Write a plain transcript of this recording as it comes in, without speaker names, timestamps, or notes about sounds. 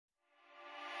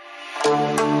What's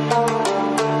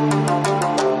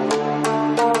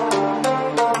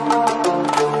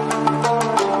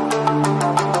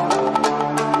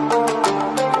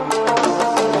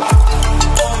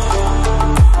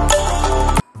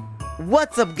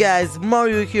up guys,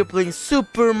 Mario here playing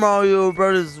Super Mario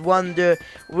Bros. Wonder.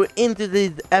 We're in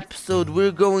today's episode.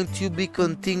 We're going to be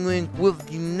continuing with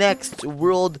the next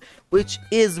world, which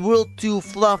is World 2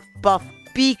 Fluff-Puff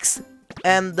Peaks.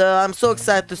 And I'm so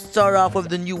excited to start off with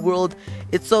the new world.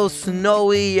 It's so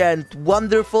snowy and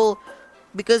wonderful,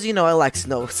 because you know I like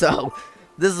snow, so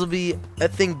this will be, I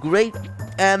think, great.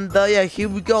 And yeah, here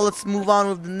we go. Let's move on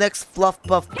with the next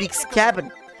Fluff-Puff Peaks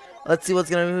cabin. Let's see what's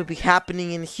gonna be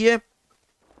happening in here,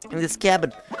 in this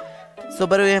cabin. So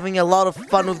by the way, having a lot of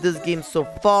fun with this game so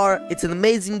far. It's an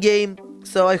amazing game,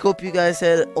 so I hope you guys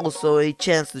had also a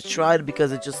chance to try it,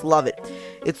 because I just love it.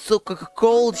 It's so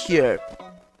cold here.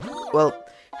 Well,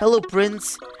 hello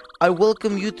Prince. I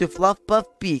welcome you to Fluff-Puff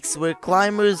Peaks, where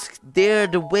climbers dare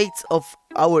the weights of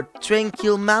our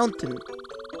tranquil mountain.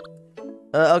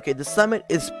 Okay, the summit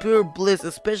is pure bliss,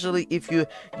 especially if you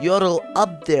yodel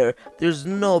up there. There's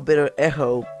no better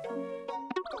echo.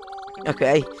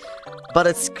 Okay, but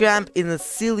it's cramped in a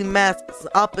silly mess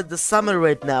up at the summit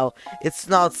right now. It's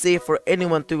not safe for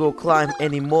anyone to go climb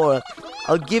anymore.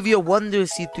 I'll give you a wonder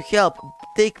seed to help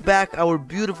take back our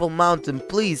beautiful mountain.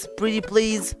 Please, pretty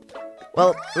please.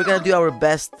 Well, we're gonna do our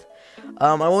best.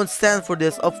 I won't stand for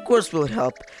this. Of course we'll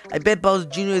help. I bet Bowser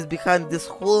Jr. is behind this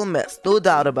whole mess. No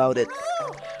doubt about it.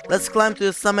 Let's climb to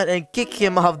the summit and kick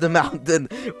him off the mountain.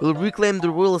 We'll reclaim the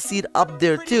royal seat up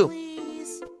there too.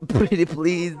 Pretty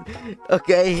please.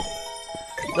 Okay.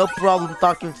 No problem,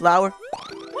 talking flower.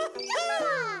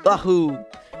 Wahoo.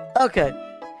 Okay.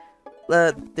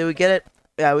 Did we get it?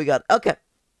 Yeah, we got it. Okay.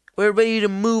 We're ready to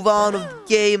move on with the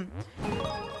game.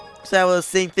 So I was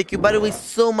saying thank you, by the way,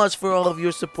 so much for all of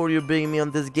your support you're bringing me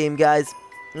on this game, guys.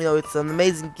 You know, it's an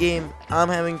amazing game. I'm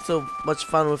having so much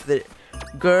fun with it.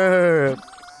 Grr,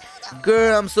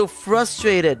 I'm so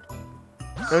frustrated.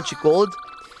 Aren't you cold?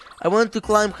 I wanted to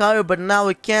climb higher, but now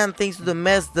I can't thanks to the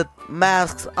mess that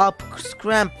Masks Up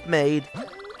Scramp made.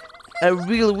 I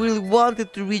really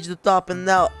wanted to reach the top, and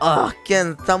now,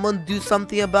 can someone do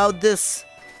something about this?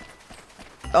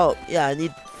 Oh, yeah, I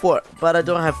need 4, but I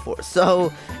don't have 4.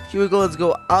 So, here we go, let's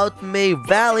go out May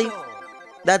Valley.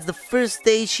 That's the first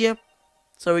stage here.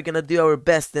 So we're gonna do our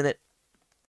best in it.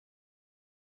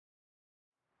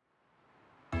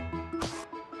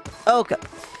 Okay.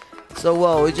 So,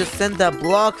 whoa, we just sent that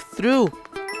block through.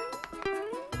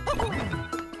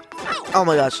 Oh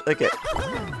my gosh, okay.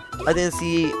 I didn't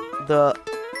see the...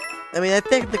 I mean, I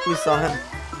technically saw him.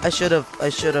 I should have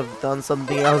done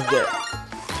something else there.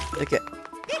 Okay.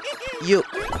 You.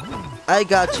 I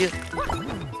got you.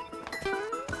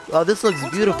 Wow, this looks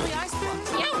beautiful.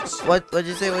 What'd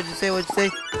you say? What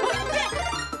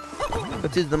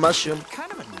is the mushroom?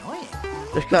 Kind of annoying.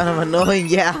 They're kind of annoying,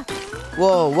 yeah.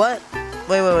 Whoa, what?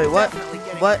 Wait, what?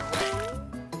 What?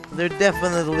 They're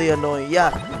definitely annoying,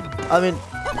 yeah. I mean,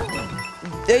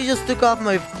 they just took off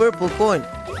my purple coin.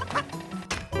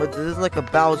 But this is like a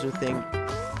Bowser thing.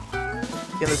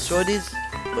 Can I destroy these?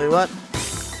 Wait, what?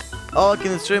 Oh, I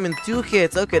can destroy him in 2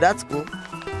 hits. Okay, that's cool.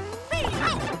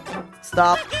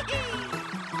 Stop.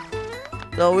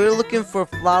 So we're looking for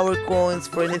flower coins,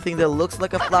 for anything that looks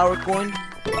like a flower coin.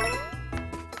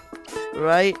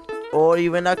 Right? Or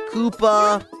even a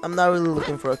Koopa. I'm not really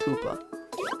looking for a Koopa.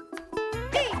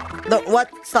 No,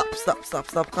 what? Stop.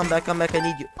 Come back, I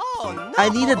need you. Oh, no. I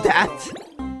needed that.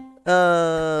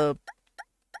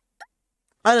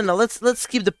 I don't know. Let's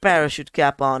keep the parachute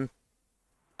cap on.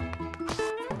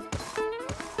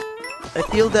 I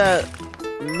feel that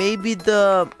maybe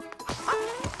the...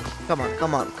 Come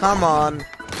on.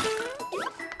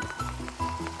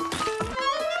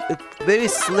 It's very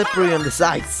slippery on this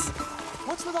ice.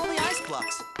 What's with all the ice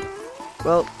blocks?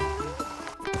 Well,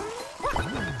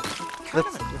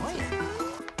 that's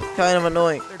kind of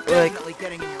annoying. They're definitely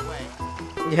getting in your way.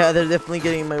 Yeah, they're definitely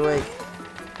getting in my way.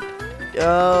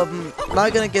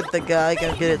 Not gonna get the guy,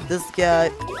 gonna get it, this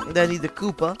guy. Then I need the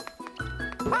Koopa.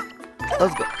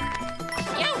 Let's go.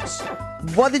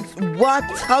 What?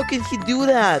 How can he do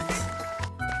that?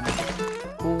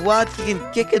 What? He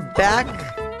can kick it back?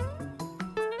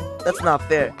 That's not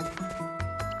fair.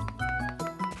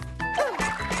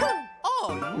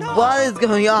 Oh, no. What is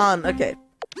going on? Okay.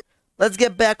 Let's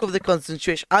get back with the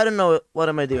concentration. I don't know what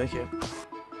am I doing here.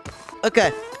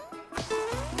 Okay.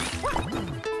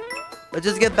 Let's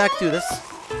just get back to this.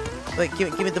 Wait,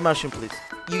 give me the mushroom, please.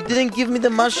 You didn't give me the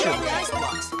mushroom.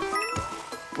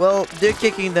 Well, they're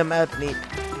kicking them at me.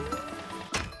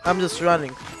 I'm just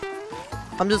running.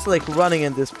 I'm just like running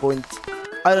at this point.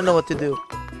 I don't know what to do.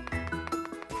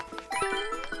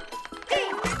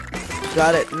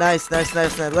 Got it. Nice, nice,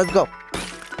 nice, nice. Let's go.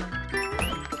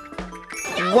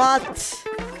 What?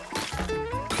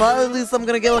 Well, at least I'm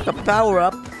gonna get like a power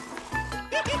up.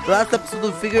 Last episode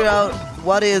we figured out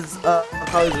what is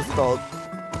how is this called?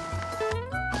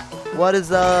 What is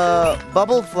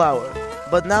bubble flower?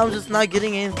 But now I'm just not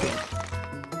getting anything.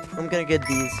 I'm gonna get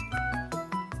these.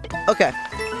 Okay.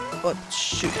 What?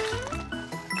 Shoot.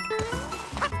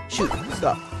 Shoot.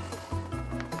 Stop.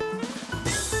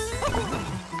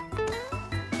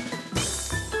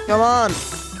 Come on.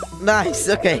 Nice.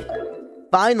 Okay.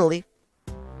 Finally.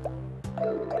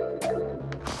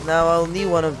 Now I'll need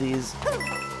one of these.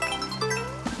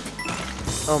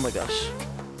 Oh my gosh.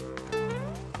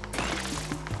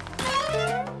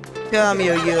 Come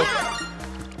here, you.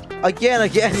 Again.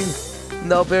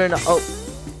 No, better not. Oh.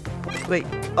 Wait.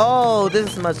 Oh,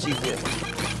 this is much easier.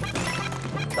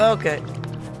 Okay.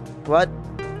 What?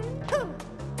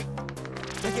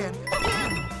 Again.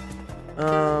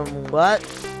 What?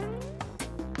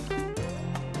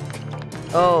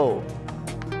 Oh.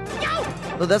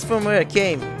 No, that's from where I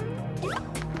came.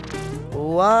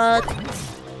 What?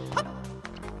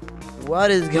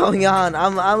 What is going on?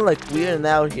 I'm like weirding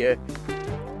out here.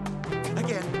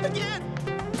 Again.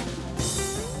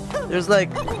 There's like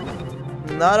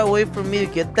not a way for me to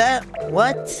get that?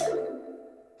 What?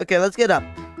 Okay, let's get up.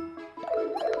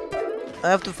 I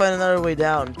have to find another way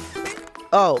down.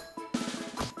 Oh.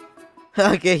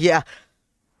 Okay, yeah.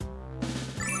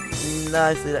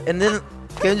 Nice. And then,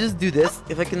 can I just do this?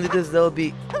 If I can do this, that would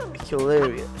be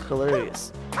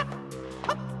hilarious.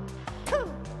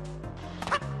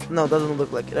 No, doesn't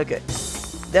look like it. Okay.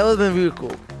 That would have been really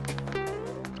cool.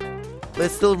 But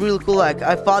it's still really cool. Like,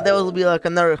 I thought that would be like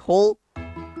another hole.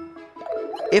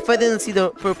 If I didn't see the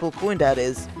purple coin, that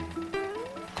is.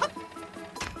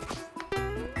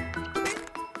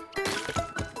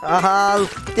 I'll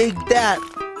take that.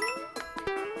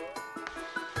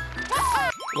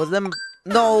 Was them?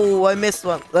 No, I missed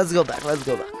one. Let's go back.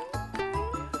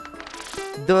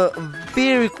 The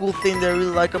very cool thing that I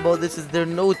really like about this is there's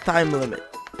no time limit.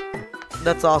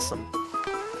 That's awesome.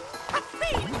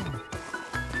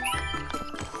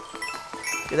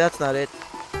 Okay, that's not it.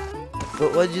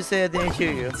 What did you say? I didn't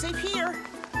hear you. It's safe here.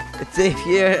 It's safe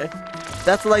here.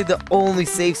 That's like the only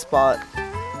safe spot.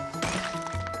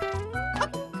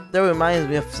 That reminds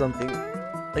me of something.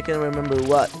 I can't remember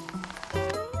what.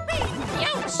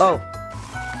 Oh,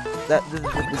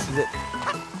 this is it.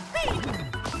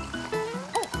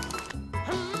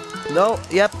 No,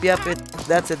 yep,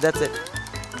 that's it.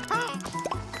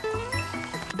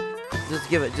 Just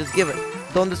give it.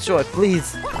 Don't destroy it,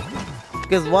 please.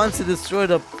 Because once you destroy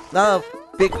the, not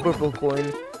a big purple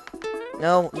coin.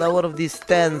 No, not one of these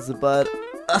stands, but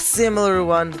a similar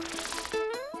one.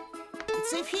 It's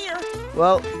safe here.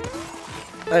 Well,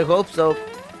 I hope so.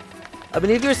 I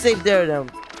mean, if you're safe there, then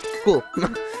cool.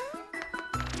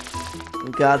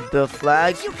 Got the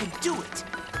flag. You can do it.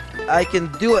 I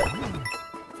can do it.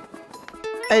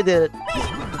 I did it.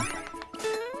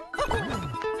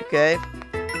 Okay.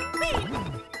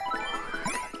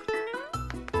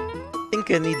 I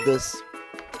think I need this.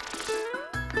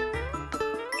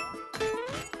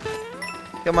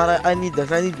 Come on, I need this.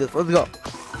 Let's go.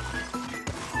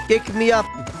 Kick me up.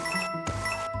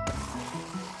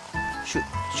 Shoot.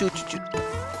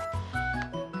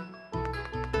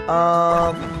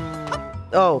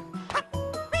 Oh.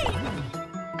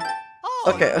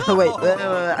 Okay, no. wait,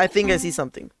 I think I see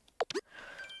something.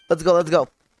 Let's go.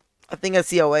 I think I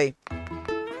see a way.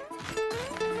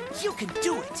 You can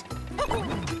do it.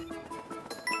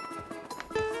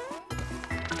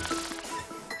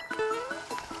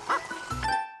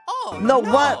 Oh, No,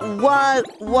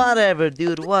 what? Whatever,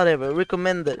 dude, whatever.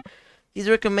 Recommended. He's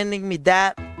recommending me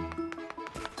that.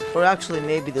 Or actually,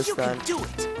 maybe this time. You can do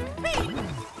it.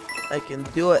 I can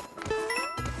do it.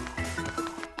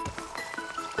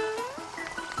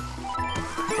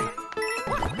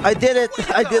 I did it.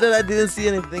 I didn't see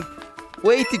anything.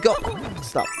 Way to go.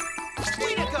 Stop.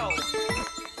 Way to go.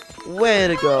 Way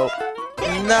to go.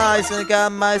 Nice, I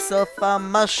got myself a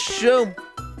mushroom.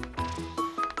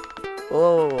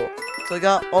 Oh, so I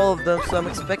got all of them, so I'm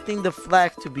expecting the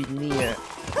flag to be near.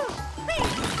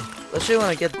 I sure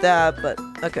want to get that, but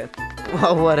okay.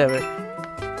 Well, whatever.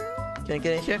 Can I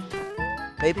get in here?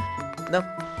 Maybe? No?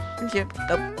 In here?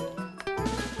 Nope.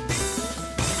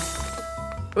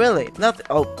 Really? Nothing?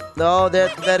 Oh, no,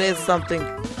 that is something.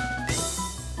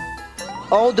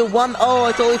 Oh, the one. Oh,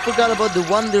 I totally forgot about the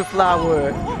wonder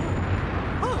flower.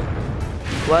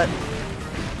 What?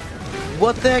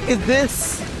 What the heck is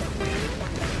this?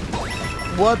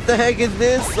 What the heck is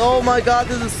this? Oh my god,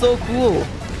 this is so cool.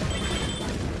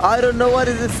 I don't know what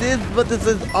this is, but this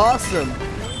is awesome.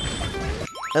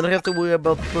 I don't have to worry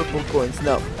about purple coins,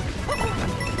 no.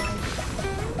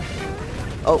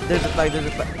 Oh, there's a flag, there's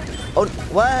a flag. Oh,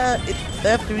 what? I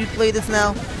have to replay this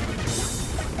now?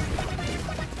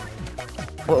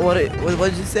 What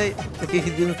did you say? Okay, he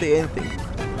didn't say anything.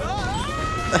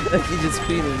 He's just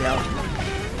screaming now.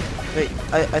 Wait,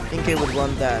 I think I would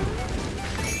want that.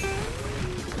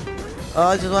 Oh,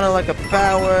 I just wanted like a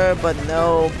power, but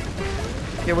no.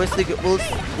 Okay,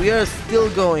 we are still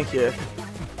going here.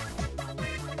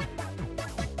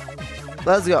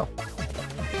 Let's go.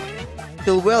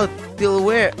 Till where?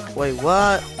 Wait,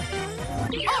 what?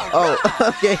 Oh,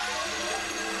 okay.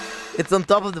 It's on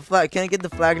top of the flag. Can I get the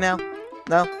flag now?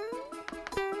 No?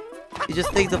 You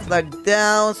just take the flag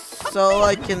down so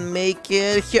I can make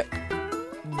it here.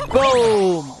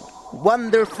 Boom!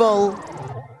 Wonderful!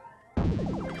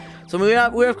 So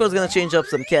we're of course gonna change up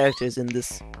some characters in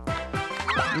this.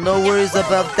 No worries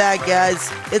about that, guys.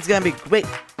 It's gonna be great.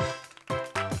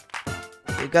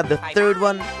 We got the third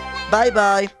one.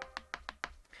 Bye-bye.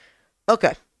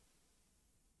 Okay.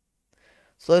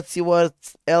 So let's see what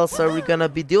else are we gonna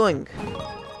be doing.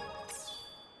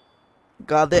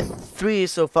 Got it. 3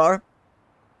 so far.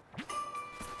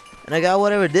 And I got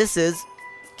whatever this is.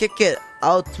 Kick it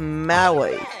out my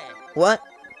way. What?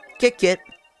 Kick it.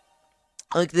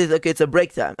 Okay, it's a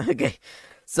break time. Okay.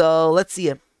 So let's see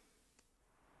it.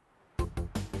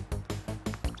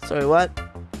 Sorry, what?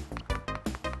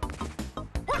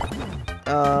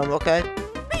 Okay.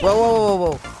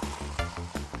 Whoa.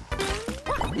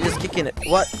 You're just kicking it.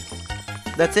 What?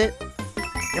 That's it?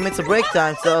 I mean, it's a break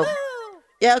time, so...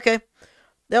 Yeah, okay.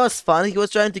 That was fun. He was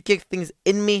trying to kick things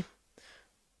in me,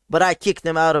 but I kicked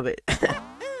him out of it.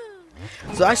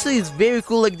 So actually, it's very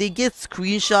cool. Like, they get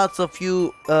screenshots of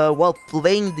you while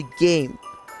playing the game.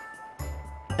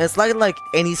 And it's like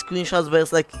any screenshots, but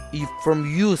it's like from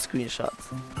you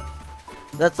screenshots.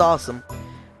 That's awesome.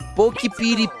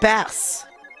 Pokepedi pass.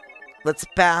 Let's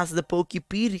pass the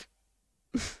Pokepedi.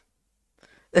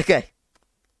 Okay.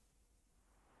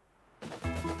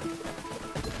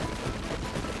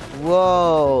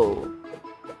 Whoa.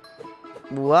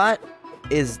 What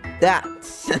is that?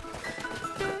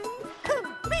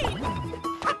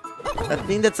 I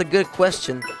think that's a good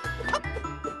question.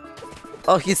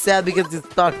 Oh, he's sad because he's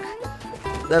stuck.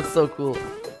 That's so cool.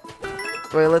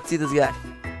 Wait, let's see this guy.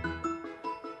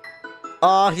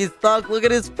 Oh, he's stuck. Look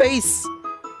at his face.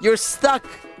 You're stuck.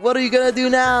 What are you gonna do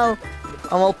now?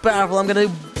 I'm all powerful. I'm gonna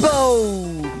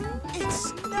boom. It's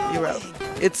snowing. You're out.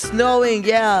 It's snowing,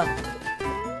 yeah.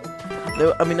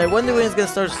 I mean, I wonder when it's gonna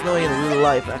start snowing in real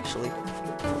life, actually.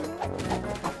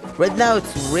 Right now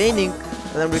it's raining,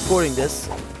 and I'm recording this.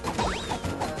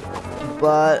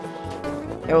 But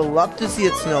I would love to see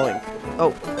it snowing.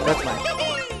 Oh, that's mine.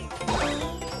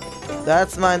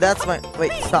 That's mine, that's mine.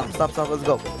 Wait, stop, let's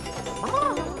go.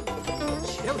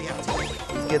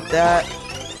 Let's get that.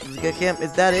 Let's get him.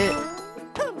 Is that it?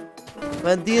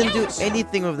 But I didn't do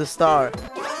anything with the star.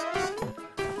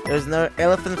 There's another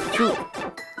elephant fruit.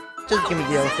 Just give me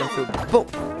the elephant fruit. Boom!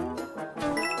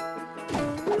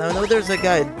 Now I know there's a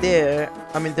guy there.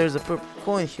 I mean, there's a purple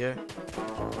coin here.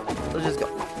 Let's just go.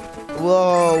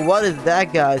 Whoa, what is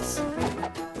that, guys?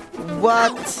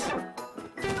 What?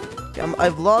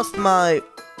 I've lost my...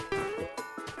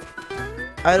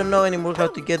 I don't know anymore how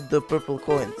to get the purple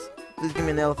coins. Please give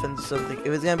me an elephant or something. If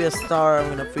it's gonna be a star, I'm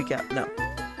gonna freak out. No.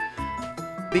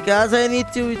 Because I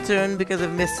need to return because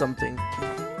I've missed something.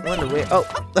 I wonder where... Oh,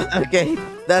 okay.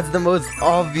 That's the most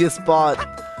obvious spot.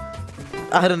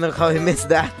 I don't know how I missed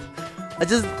that. I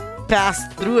just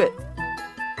passed through it.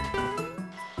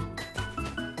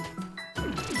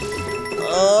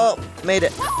 Oh, made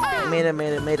it. Made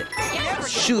it.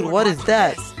 Shoot, what is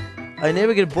that? I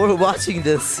never get bored watching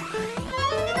this.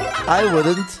 I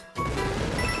wouldn't.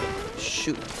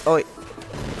 Shoot. Oh, wait.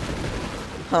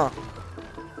 Huh.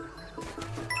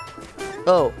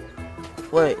 Oh.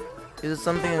 Wait. Is it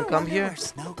something gonna come here? Where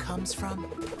snow comes from?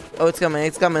 Oh, it's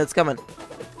coming.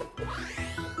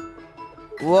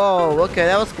 Whoa, okay,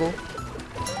 that was cool.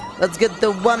 Let's get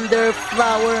the wonder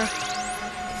flower.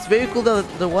 It's very cool that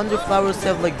the wonder flowers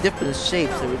have like different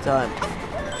shapes every time.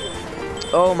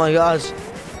 Oh my gosh.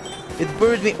 It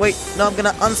buried me. Wait, no, I'm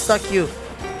gonna unstuck you.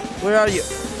 Where are you?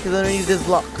 Because I don't need this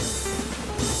block.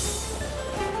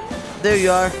 There you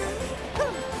are.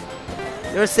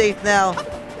 You're safe now.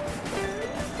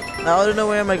 Now I don't know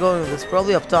where am I going with this.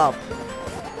 Probably up top.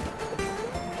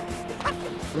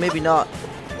 Maybe not.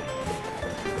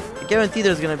 I guarantee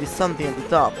there's gonna be something at the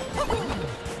top.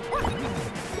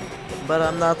 But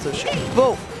I'm not so sure.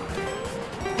 Whoa!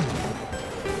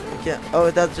 can't.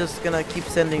 Oh, that's just gonna keep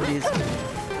sending these.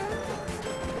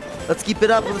 Let's keep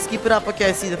it up. Let's keep it up. Okay,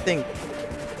 I see the thing.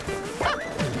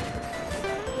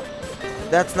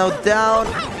 That's now down.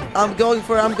 I'm going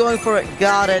for it. I'm going for it.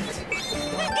 Got it.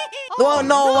 Oh,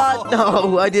 no, what?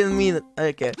 No, I didn't mean it.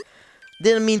 Okay.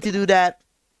 Didn't mean to do that.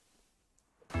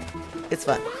 It's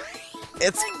fine.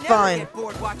 It's fine.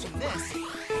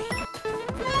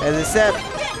 As I said,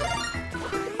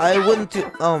 I wouldn't do.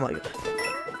 Oh my god.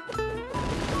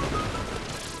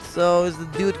 So is the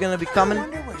dude gonna be coming? I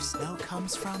wonder where snow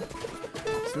comes from.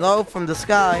 Snow from the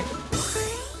sky.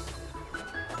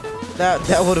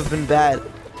 That would have been bad.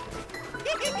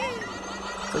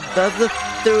 So does the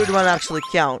third one actually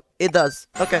count? It does.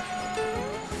 Okay.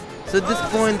 So at this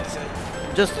point,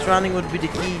 just running would be the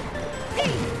key.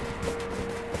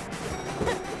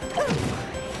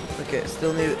 Okay,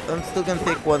 still need. I'm still gonna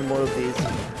take one more of these.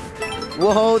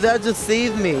 Whoa, that just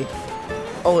saved me.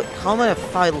 Oh, how am I at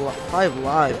five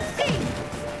lives?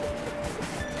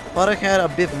 Thought I had a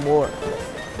bit more.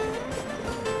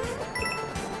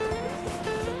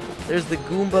 There's the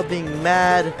Goomba being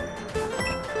mad.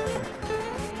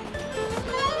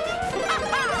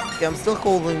 Okay, I'm still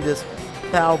holding this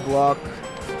POW block.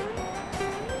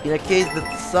 In a case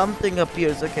that something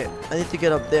appears. Okay, I need to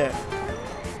get up there.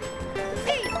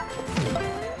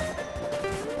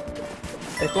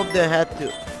 I hope they had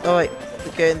to. Oh wait.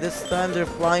 Okay, and this time they're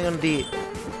flying on the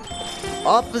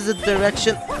opposite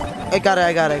direction. I got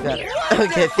it.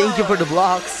 Okay, thank you for the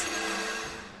blocks.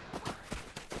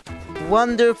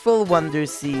 Wonderful Wonder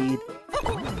Seed.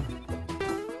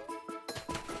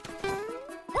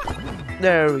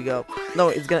 There we go. No,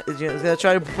 it's gonna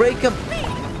try to break him.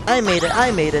 I made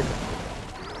it.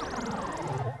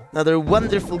 Another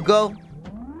wonderful go.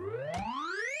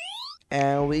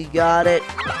 And we got it.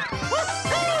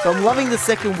 So I'm loving the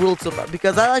second world so far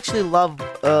because I actually love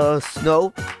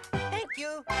snow. Thank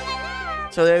you.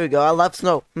 So there we go. I love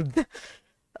snow.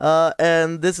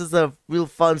 And this is a real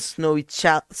fun snowy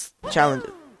challenge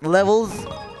levels,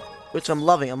 which I'm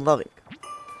loving.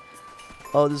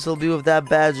 Oh, this will be with that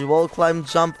badge. Wall climb,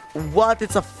 jump. What?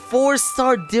 It's a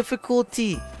 4-star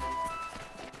difficulty.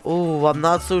 Oh, I'm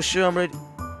not so sure I'm ready.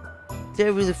 Did I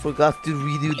really forgot to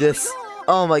redo this?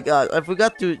 Oh my god, I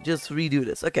forgot to just redo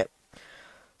this. Okay.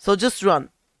 So just run,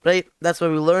 right? That's what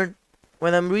we learn.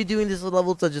 When I'm redoing these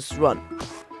levels, I just run.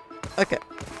 Okay.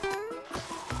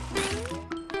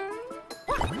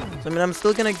 So I mean, I'm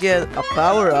still gonna get a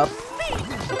power up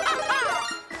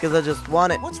because I just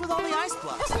want it. What's with all the ice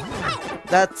blocks?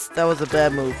 That was a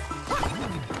bad move.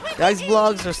 The ice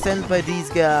blocks are sent by these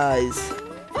guys.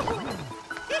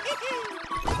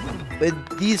 But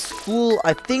these school,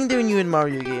 I think they're new in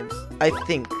Mario games. I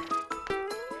think.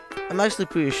 I'm actually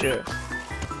pretty sure.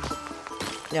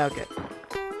 Yeah, okay.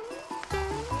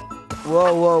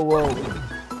 Whoa.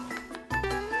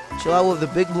 Chill out with the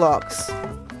big blocks.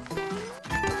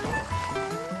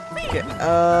 Okay,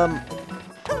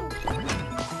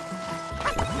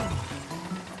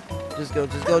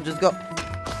 Just go.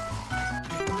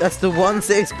 That's the one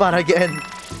safe spot again.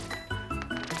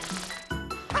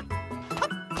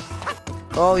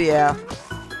 Oh yeah.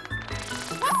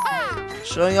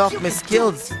 Showing off my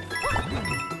skills.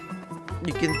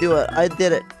 You can do it. I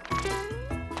did it.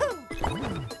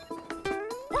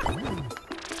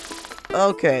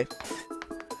 Okay.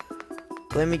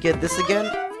 Let me get this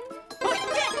again.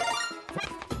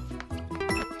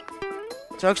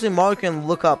 So actually Mario can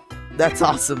look up. That's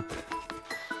awesome.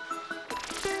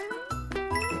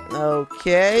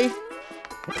 Okay.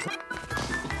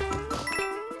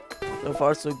 So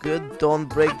far so good. Don't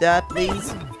break that,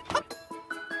 please.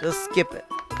 Just skip it.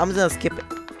 I'm just gonna skip it.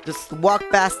 Just walk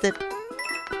past it.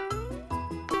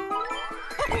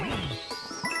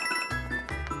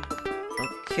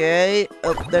 Okay.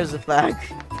 Oh, there's a flag.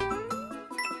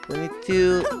 We need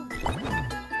to...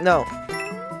 No.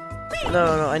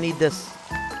 No. I need this.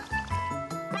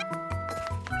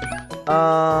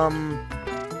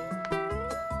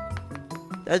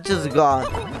 That's just gone.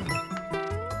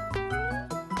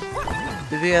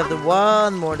 If we have the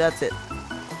one more, that's it.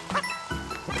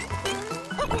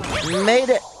 Made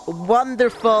it!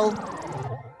 Wonderful!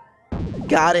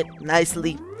 Got it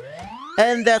nicely.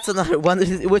 And that's another one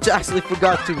which I actually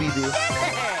forgot to redo.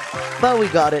 But we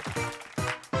got it.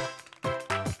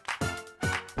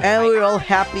 And we're all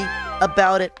happy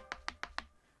about it.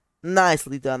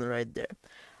 Nicely done right there.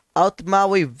 Out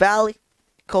Maui Valley.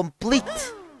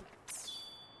 Complete.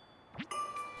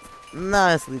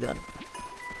 Nicely done.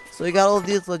 So we got all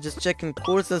these. Let's just check in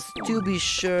courses to be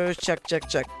sure. Check.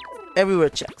 Everywhere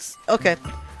checks. Okay.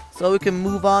 So we can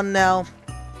move on now.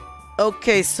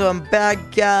 Okay, so I'm back,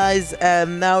 guys,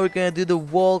 and now we're gonna do the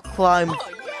wall climb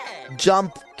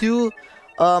jump 2.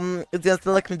 It's gonna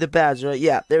select me the badge, right?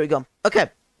 Yeah, there we go. Okay.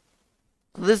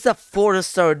 This is a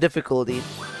 4-star difficulty.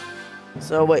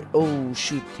 So wait, oh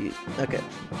shoot, dude. Okay.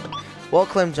 Wall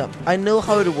climb jump. I know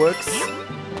how it works.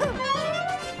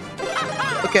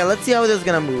 Okay, let's see how this is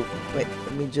gonna move. Wait,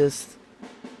 let me just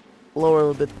lower a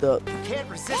little bit the... Can't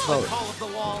resist the call of the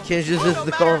wall. Can't resist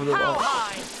the call of the wall.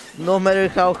 No matter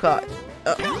how high.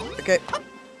 Okay.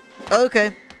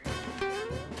 Okay.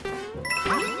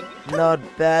 Not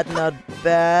bad, not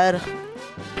bad.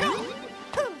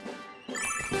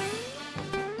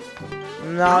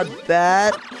 Not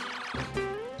bad.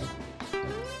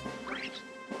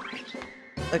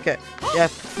 Okay. Yeah, I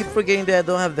keep forgetting that I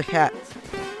don't have the hat.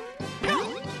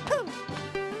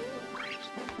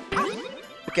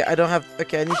 Okay, I don't have...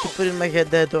 Okay, I need to put in my head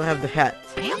that I don't have the hat.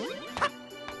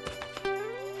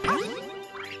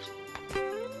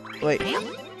 Wait.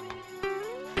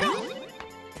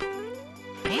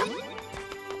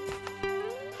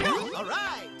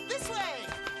 Alright, this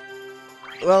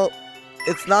way. Well,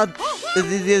 it's not as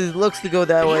easy as it looks to go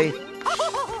that way.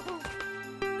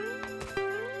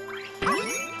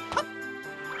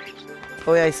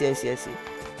 Oh yeah, I see. Alright,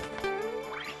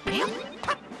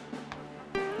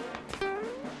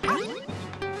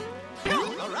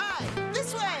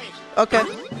 this way. Okay.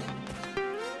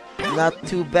 Not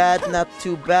too bad, not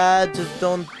too bad. Just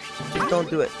don't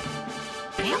do it.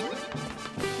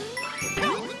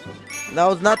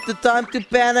 Now's not the time to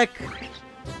panic.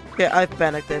 Okay, I've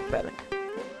panicked. I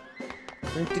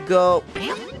need to go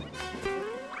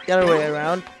the other way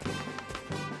around.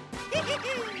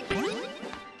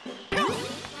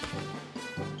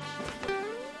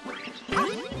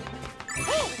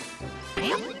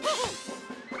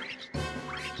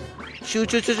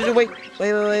 Shoot, wait.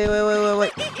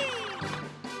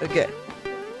 Okay.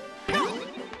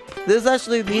 This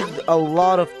actually needs a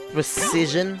lot of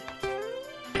precision.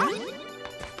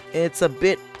 It's a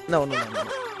bit... No.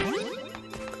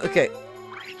 Okay.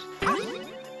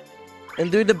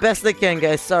 I'm doing the best I can,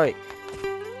 guys. Sorry.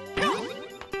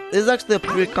 This is actually a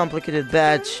pretty complicated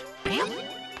badge.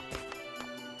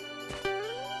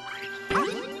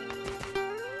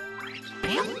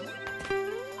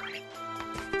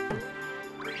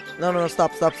 No,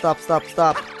 stop.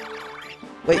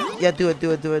 Wait, yeah, do it.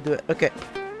 Okay.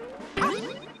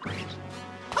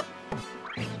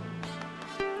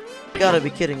 Gotta be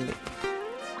kidding me.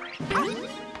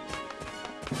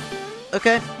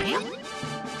 Okay.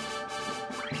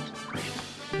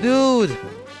 Dude!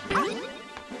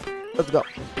 Let's go.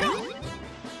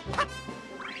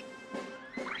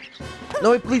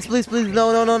 No, wait, please.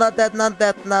 No, not that,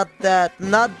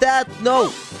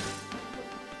 no!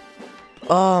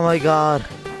 Oh my god.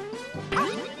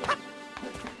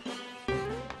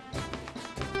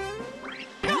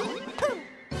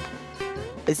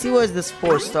 I see why this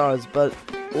 4 stars, but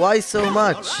why so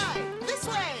much? Alright, this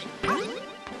way.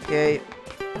 Okay.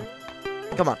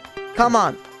 Come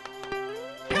on.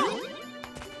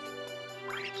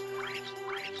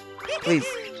 Please.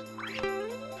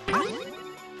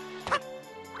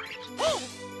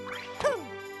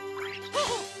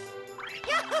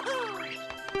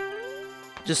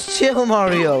 Just chill,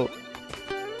 Mario.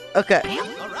 Okay.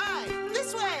 Alright,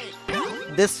 this way.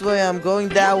 This way, I'm going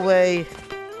that way.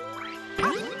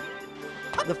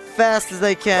 The fastest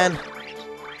I can.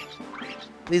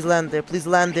 Please land there. Please,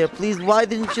 why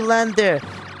didn't you land there?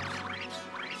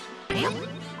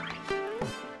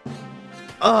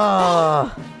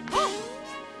 Ah.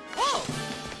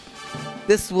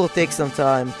 This will take some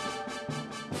time.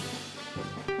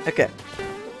 Okay.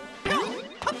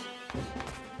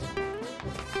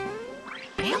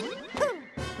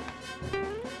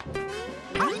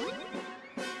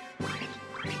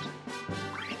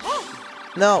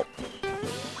 No.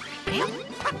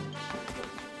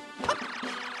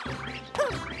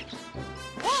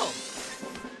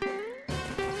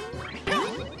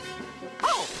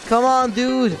 Come on,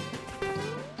 dude.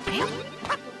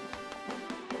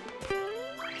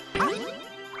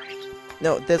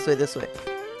 No, this way. In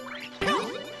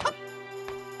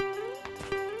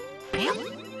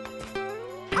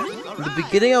the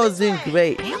beginning I was doing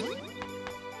great,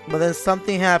 but then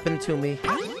something happened to me.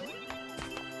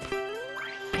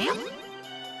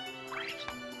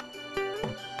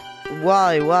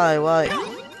 Why? Why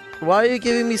are you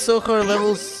giving me so hard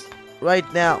levels right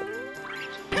now?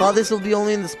 Thought this will be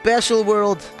only in the special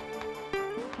world.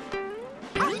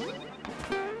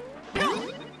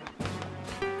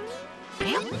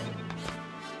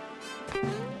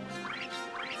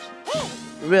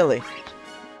 Really?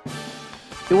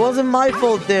 It wasn't my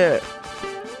fault there.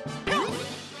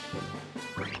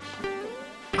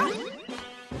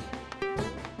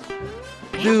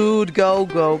 Dude, go,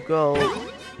 go, go.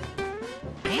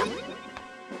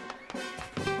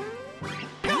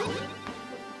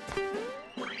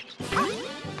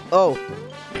 Oh,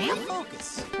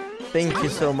 Focus. thank you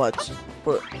so much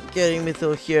for getting me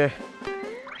through here.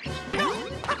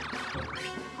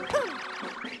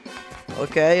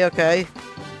 Okay, okay.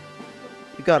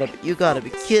 You gotta be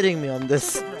kidding me on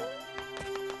this.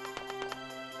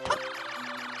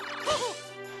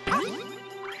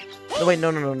 No, wait,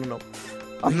 no, no, no, no, no.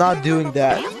 I'm not doing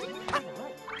that.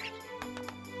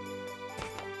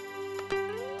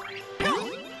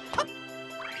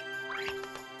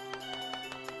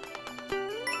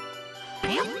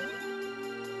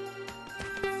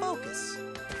 Focus.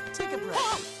 Take a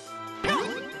breath.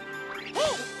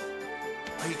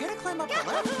 Are you gonna climb up the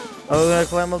left? Are we gonna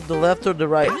climb up the left or the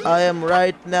right? I am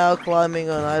right now climbing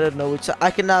on I don't know which side.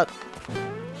 I cannot.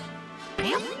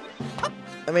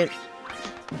 I mean,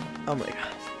 oh my god.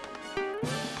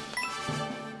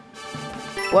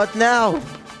 What now?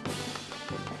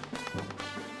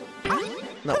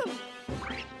 No.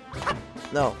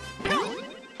 No.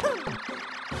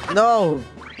 No.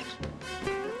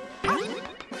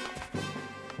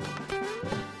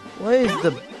 Why is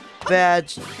the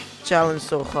badge challenge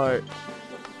so hard?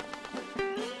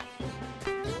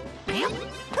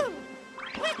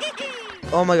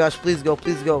 Oh my gosh, please go,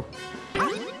 please go.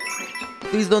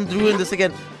 Please don't ruin this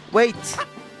again. Wait!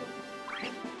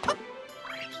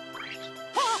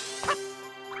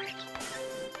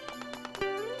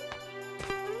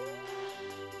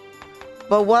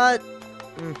 But what?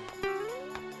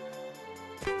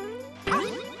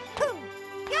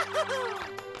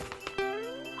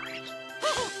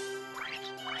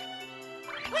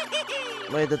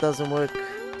 Wait, that doesn't work.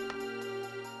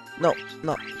 No,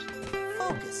 no.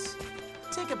 Focus.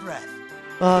 Take a breath.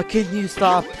 Can you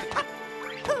stop?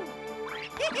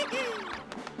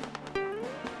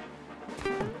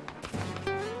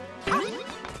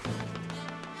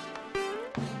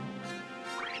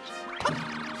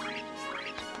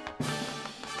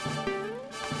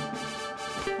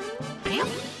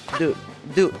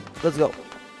 Dude, let's go.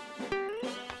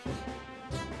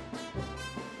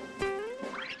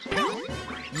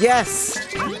 Yes!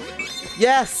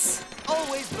 Yes!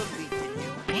 Always believed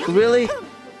in you. Really?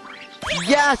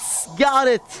 Yes! Got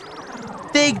it!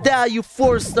 Take that, you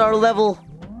 4-star level!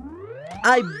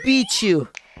 I beat you!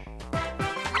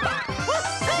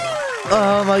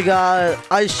 Oh my god,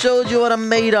 I showed you what I'm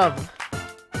made of.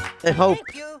 I hope.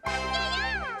 Thank you.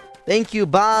 Thank you,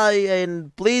 bye,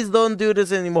 and please don't do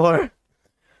this anymore.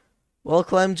 Wall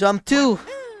climb jump 2.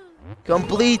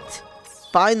 Complete.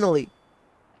 Finally.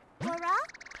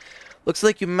 Looks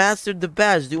like you mastered the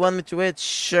badge. Do you want me to wait?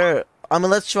 Sure. I mean,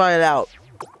 let's try it out.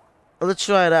 Let's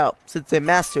try it out, since I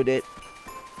mastered it.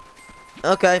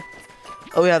 Okay.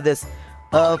 Oh, we have this.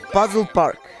 Puzzle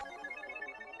Park.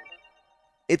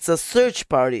 It's a search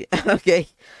party. Okay.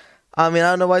 I mean,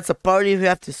 I don't know why it's a party if you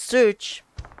have to search.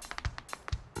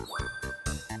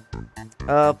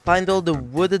 Find all the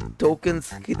wooded tokens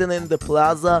hidden in the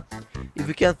plaza. If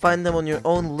you can't find them on your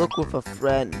own, look with a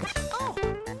friend. Oh,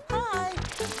 hi.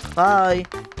 Hi.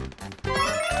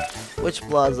 Which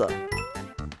plaza?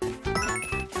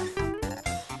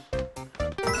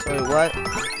 Sorry, what?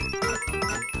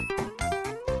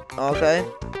 Okay.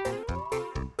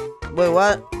 Wait,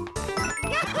 what?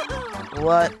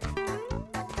 What?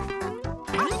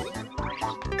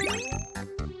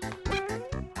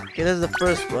 Okay, this is the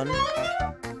first one.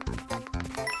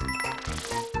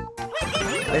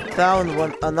 I found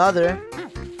another.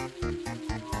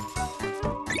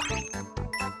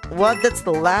 What? That's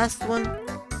the last one?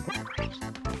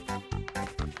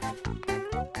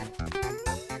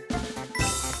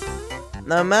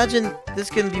 Now imagine this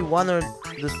can be one or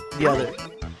the other.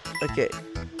 Okay.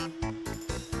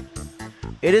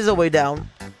 It is a way down.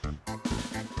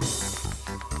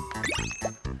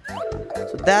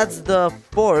 So that's the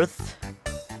 4th.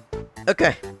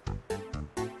 Okay.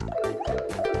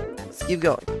 Let's keep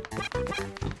going.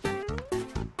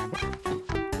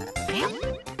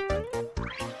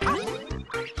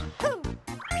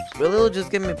 Really? It'll just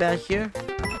get me back here?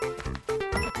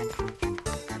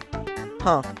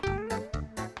 Huh.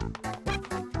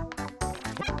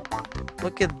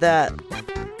 Look at that.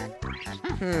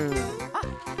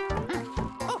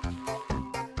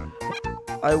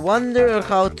 I wonder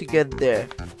how to get there.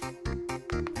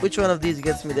 Which one of these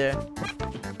gets me there?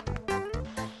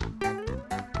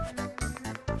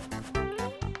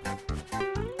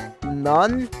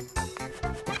 None?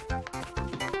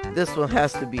 This one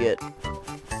has to be it.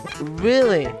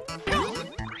 Really?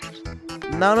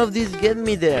 None of these get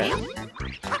me there.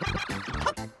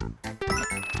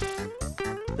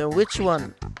 Then which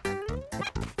one?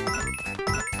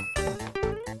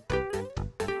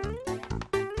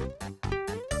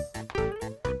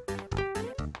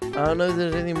 I don't know if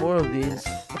there's any more of these.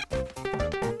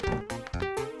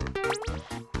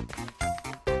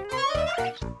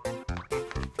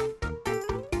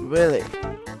 Really?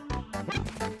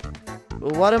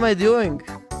 Well, what am I doing?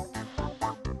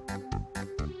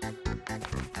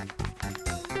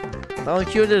 Down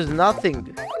here there's nothing.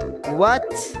 What?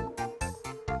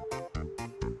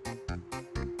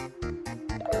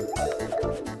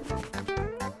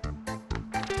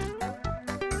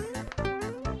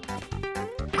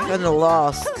 Kinda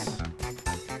lost.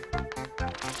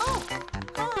 Oh,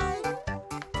 hi.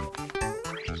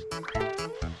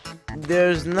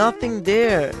 There's nothing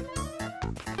there.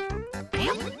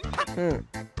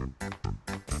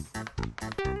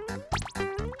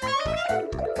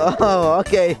 Oh,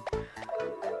 okay.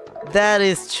 That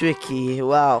is tricky.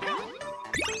 Wow.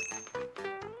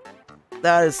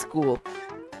 That is cool.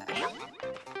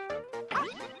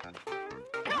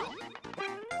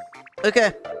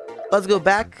 Okay. Let's go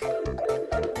back.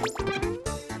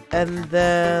 And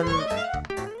then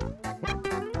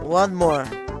one more.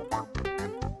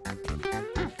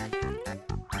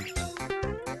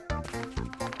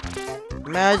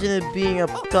 Imagine it being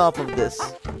up top of this.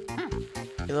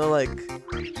 You know, like...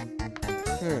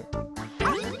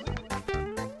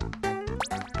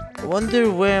 I wonder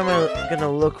where am I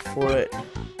gonna look for it.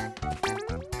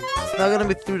 It's not gonna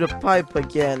be through the pipe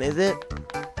again, is it?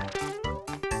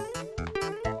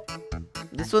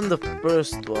 This one's the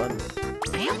first one.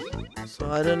 So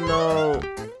I don't know.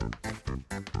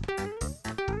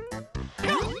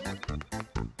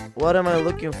 What am I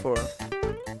looking for?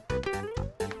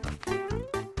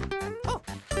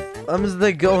 I'm just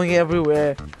like going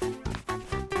everywhere.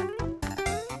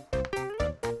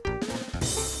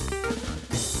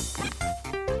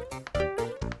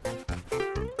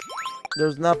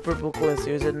 There's not purple coins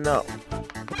here, is it? No.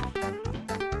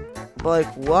 But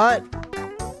like, what?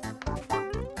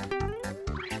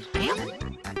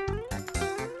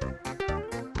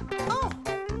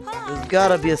 There's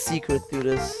gotta be a secret to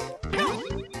this.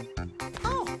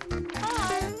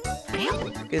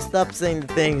 Okay, stop saying the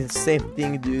thing, same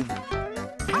thing, dude.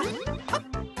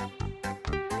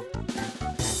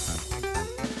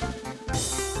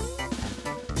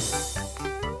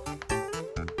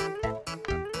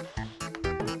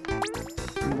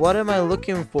 What am I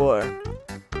looking for?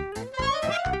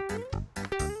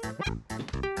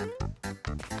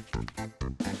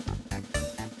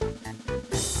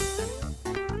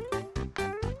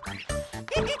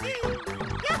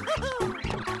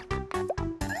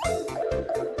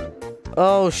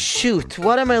 Oh shoot,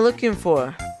 what am I looking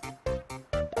for?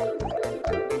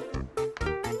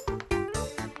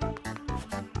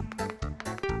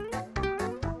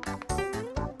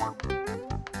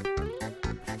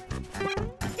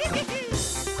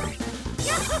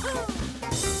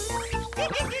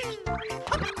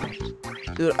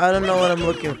 Dude, I don't know what I'm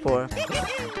looking for.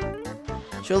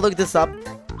 Should I look this up?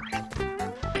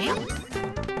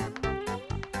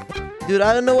 Dude,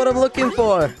 I don't know what I'm looking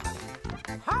for.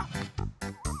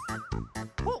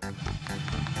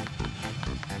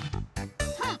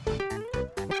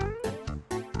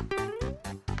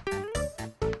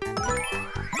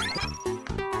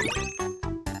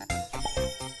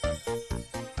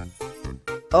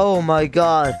 Oh my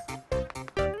god.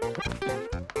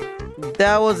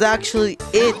 That was actually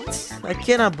it. I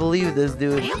cannot believe this,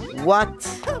 dude. What?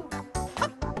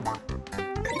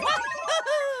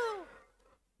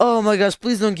 Oh my gosh,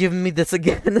 please don't give me this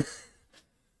again.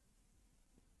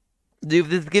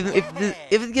 Dude, if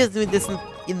it gives me this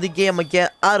in the game again,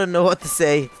 I don't know what to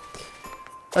say.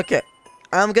 Okay.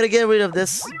 I'm gonna get rid of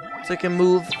this so I can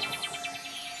move.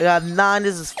 I got 9,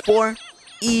 this is 4.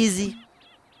 Easy.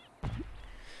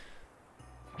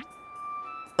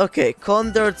 Okay,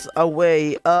 conduits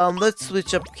away. Let's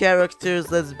switch up characters.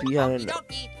 Let's be, I don't know.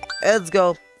 Let's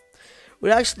go.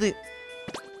 We're actually,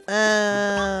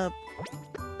 I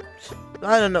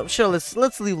don't know. Sure,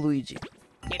 let's leave Luigi.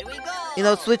 Here we go. You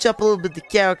know, switch up a little bit the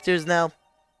characters now.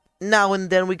 Now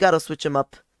and then we gotta switch them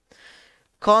up.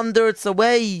 Conduits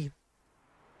away.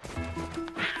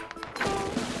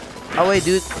 Away,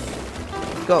 dude.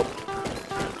 Go.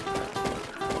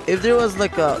 If there was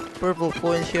like a purple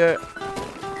coin here,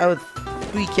 I would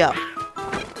freak out.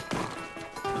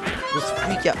 Just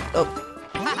freak out. Oh.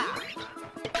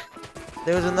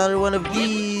 There's another one of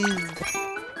these.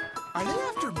 Are they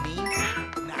after me?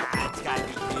 Nah, it's gotta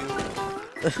be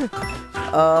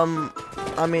you.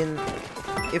 I mean,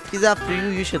 if he's after you,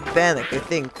 you should panic, I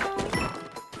think.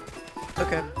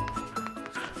 Okay.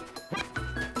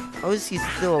 How is he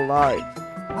still alive?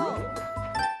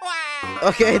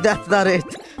 Okay, that's not it.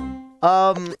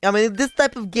 I mean, this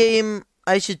type of game,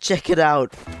 I should check it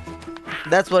out.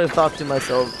 That's what I thought to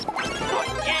myself.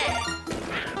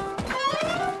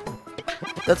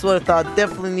 That's what I thought.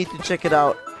 Definitely need to check it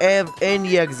out.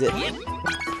 Any exit.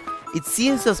 It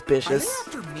seems suspicious,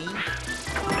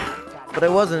 but I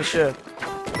wasn't sure.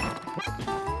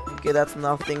 Okay, that's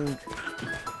nothing.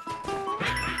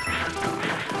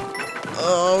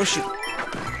 Oh shoot.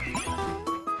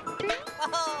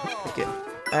 Okay,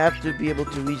 I have to be able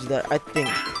to reach that, I think.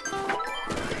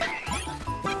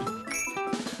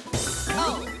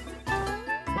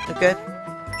 Okay.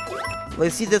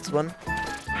 Let's see this one.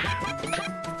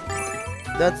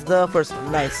 That's the first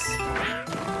one. Nice.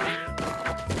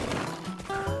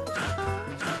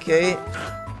 Okay.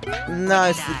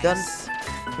 Nicely done.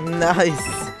 Nice.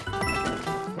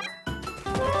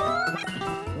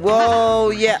 Whoa,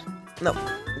 yeah. No.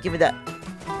 Give me that.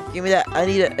 Give me that. I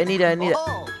need it. I need it. I need it.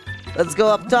 Let's go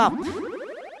up top.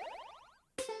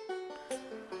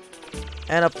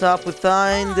 And up top we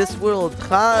find this world.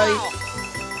 Hi.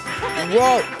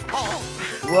 Whoa.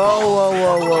 Whoa, whoa,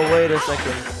 whoa, whoa. Wait a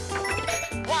second.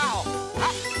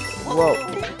 Whoa.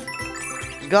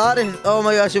 Got it. Oh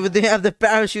my gosh, if we didn't have the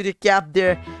parachute cap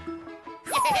there.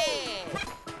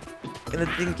 And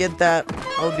I didn't get that,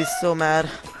 I would be so mad.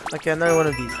 Okay, another one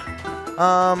of these.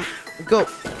 Go.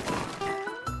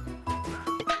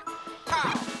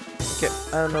 Okay,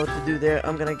 I don't know what to do there.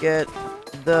 I'm gonna get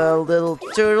the little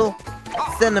turtle.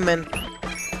 Cinnamon.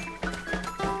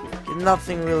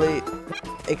 Nothing really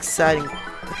exciting.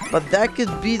 But that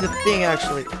could be the thing,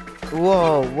 actually.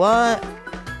 Whoa, what?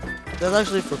 That's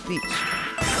actually for Peach.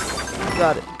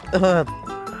 Got it.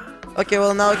 Okay,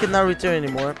 well now I cannot return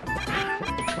anymore.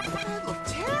 Look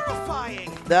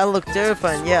terrifying. That looked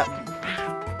terrifying, yeah.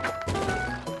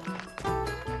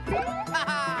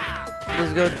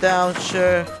 Let's go down,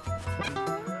 sure.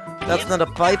 That's not a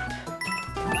pipe.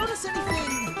 Notice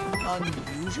anything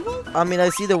unusual? I mean, I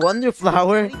see the wonder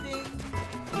flower. Anything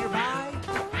nearby?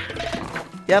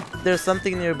 Yep, there's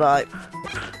something nearby.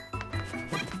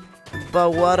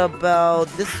 But what about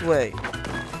this way?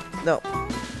 No.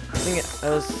 I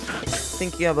was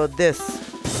thinking about this.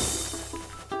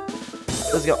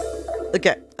 Let's go.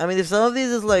 Okay. I mean, if some of these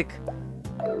is like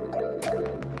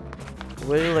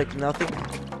really like nothing.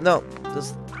 No,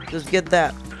 just get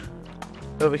that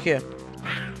over here.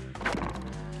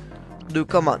 Dude,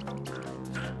 come on.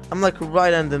 I'm like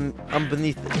right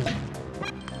underneath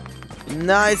it.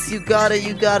 Nice, you got it,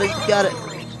 you got it, you got it.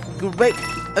 Great.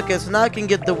 Okay, so now I can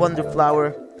get the wonder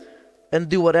flower and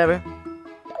do whatever.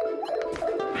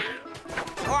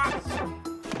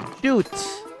 Shoot.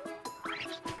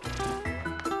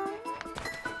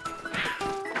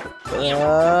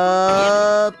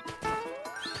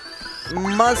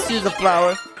 Must use the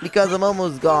flower because I'm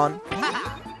almost gone.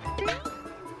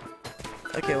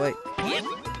 Okay, wait.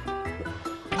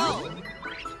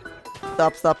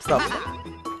 Stop, stop, stop, stop.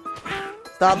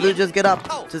 Stop, dude, just get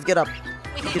up. Just get up.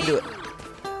 You can do it.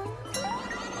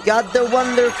 Got the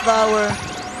wonder flower.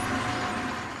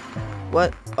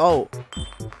 What? Oh.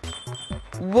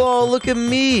 Whoa, look at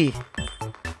me.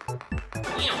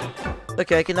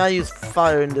 Okay, I cannot use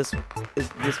fire in this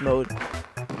mode.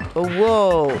 Oh,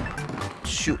 whoa.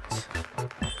 Shoot.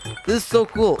 This is so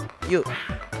cool. You.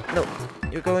 No.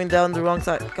 You're going down the wrong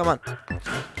side. Come on.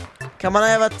 Come on, I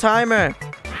have a timer.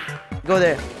 Go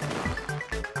there.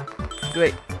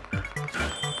 Great.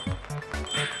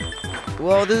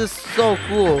 Whoa, this is so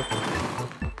cool.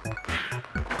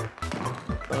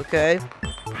 Okay.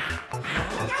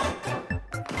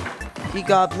 He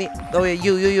got me. Oh yeah,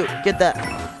 you. Get that.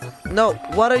 No,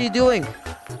 what are you doing?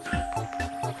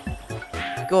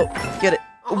 Go, get it.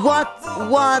 What?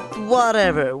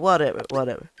 Whatever.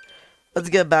 Let's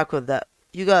get back with that.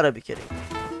 You gotta be kidding.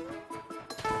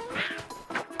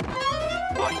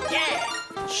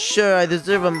 Sure, I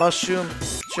deserve a mushroom.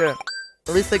 Sure.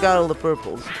 At least I got all the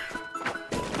purples.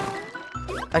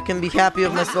 I can be happy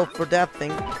with myself for that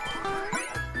thing.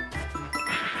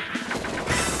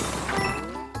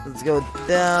 Let's go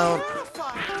down.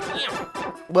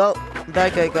 Well,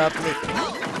 that guy got me.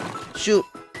 Shoot.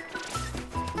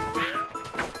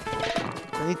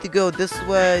 I need to go this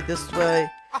way, this way.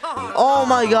 Oh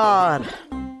my god!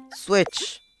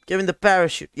 Switch. Give me the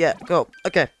parachute. Yeah, go.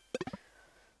 Okay.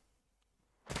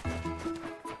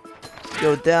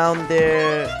 Go down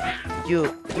there.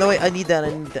 You. No, wait, I need that.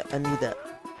 I need that.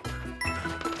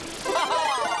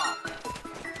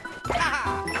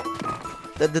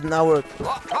 That did not work.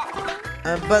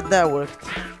 But that worked.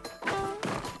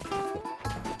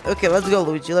 Okay, let's go,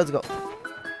 Luigi. Let's go.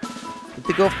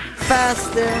 to go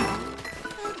faster.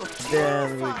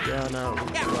 Then we're gonna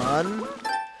run.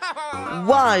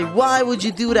 Why? Why would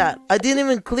you do that? I didn't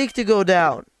even click to go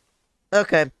down.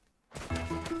 Okay.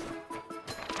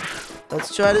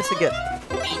 Let's try this again.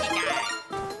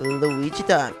 Luigi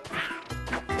time.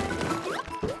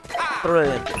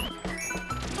 Brilliant.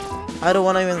 I don't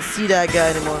want to even see that guy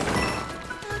anymore.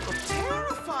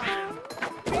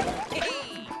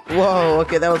 Whoa,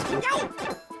 okay, that was cool.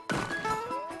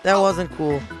 That wasn't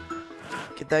cool.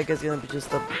 Okay, that guy's gonna be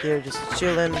just up there, just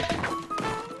chilling.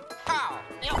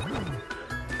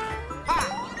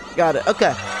 Got it,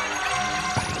 okay.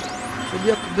 It'll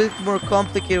be a bit more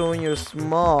complicated when you're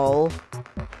small.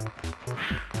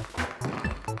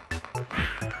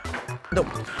 No,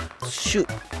 shoot.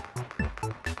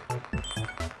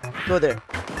 Go there.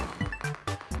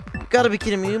 You gotta be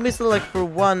kidding me, you missed it like for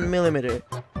 1 millimeter.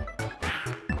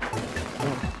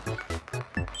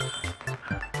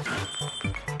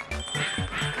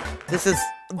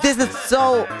 This is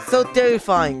so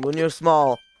terrifying when you're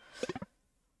small.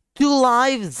 2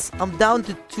 lives? I'm down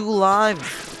to 2 lives.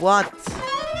 What?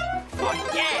 Oh,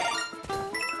 yeah.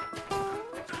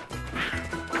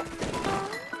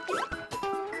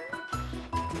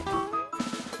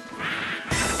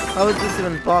 How is this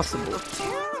even possible?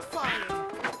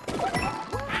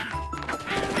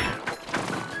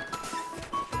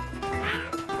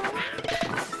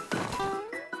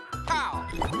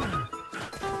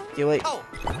 Okay, wait.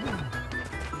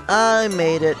 I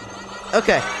made it.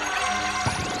 Okay.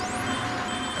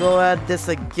 Go at this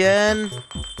again.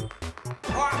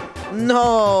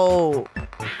 No.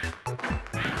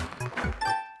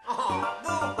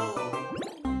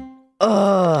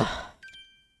 Ugh.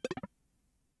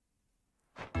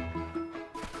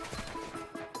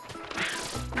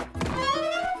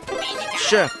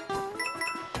 Sure.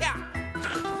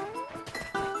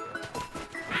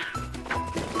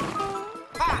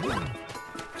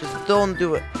 Just don't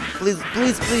do it. Please,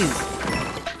 please, please.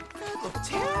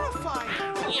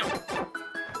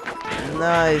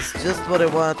 Nice, just what I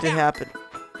wanted to happen.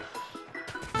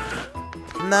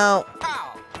 Now,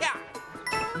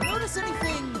 Notice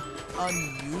anything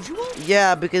unusual?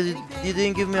 yeah, because you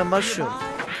didn't give me a mushroom.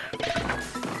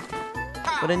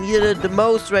 But I needed it the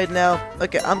most right now.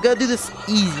 Okay, I'm gonna do this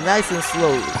easy, nice and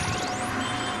slowly.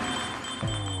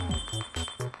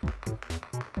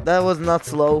 That was not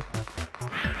slow.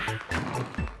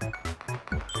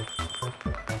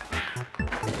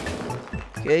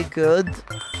 Okay, good.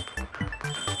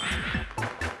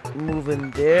 Move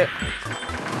in there.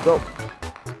 Go.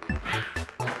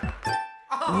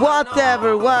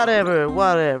 Whatever, whatever,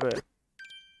 whatever.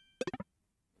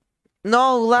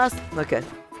 No, last... Okay.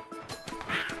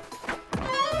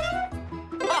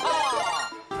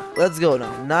 Let's go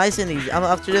now. Nice and easy.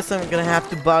 After this, I'm gonna have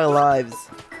to buy lives.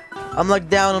 I'm like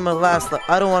down on my last life.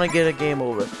 I don't want to get a game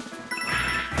over.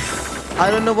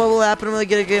 I don't know what will happen when I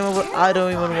get a game over. I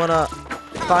don't even want to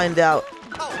find out.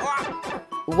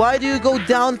 Why do you go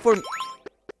down for...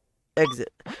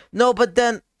 Exit. No, but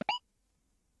then...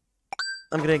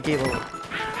 I'm getting a game over.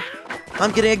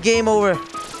 I'm getting a game over.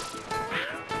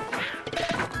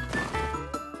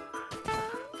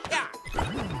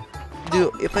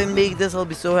 Dude, if I make this, I'll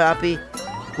be so happy.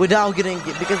 Without getting...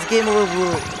 Because game over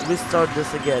will restart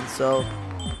this again, so...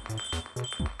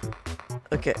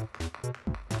 Okay.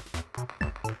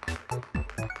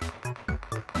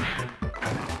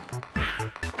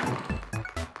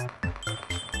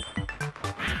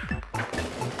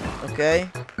 Okay.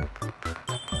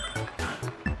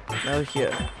 Now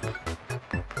here.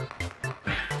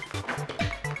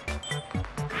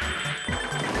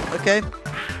 Okay.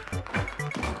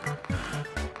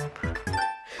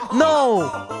 No!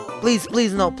 Please,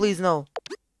 please, no, please, no.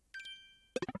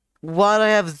 What? I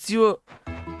have 0.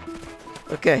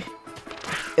 Okay.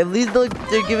 At least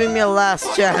they're giving me a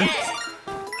last chance.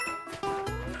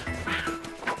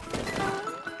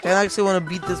 I actually want to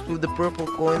beat this with the purple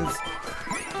coins.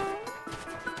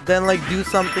 Then, like, do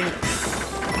something.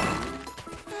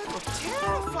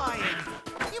 Terrifying.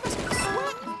 You must be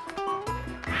sweating.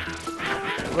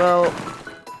 Well,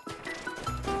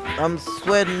 I'm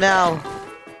sweating now.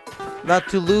 Not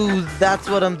to lose, that's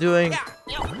what I'm doing.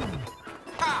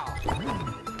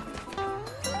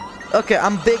 Okay,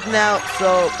 I'm big now,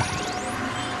 so...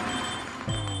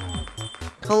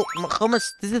 How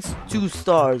much? This is 2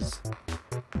 stars.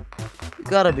 You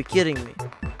gotta be kidding me.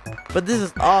 But this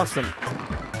is awesome.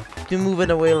 To move it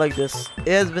away like this.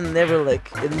 It has been never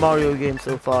like in Mario games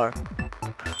so far.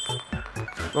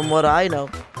 From what I know.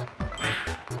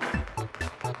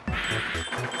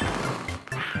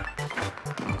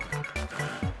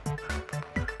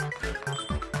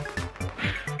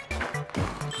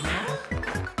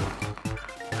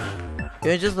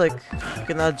 You're just like, you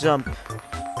cannot jump.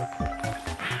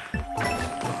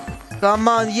 Come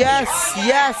on, yes,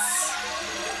 yes!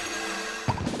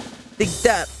 Take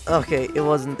that. Okay, it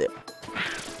wasn't there.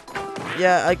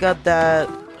 Yeah, I got that.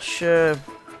 Sure.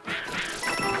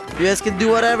 You guys can do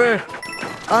whatever.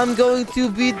 I'm going to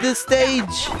beat this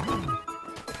stage.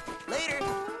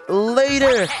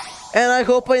 Later. And I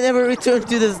hope I never return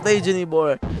to this stage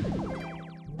anymore.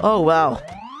 Oh, wow.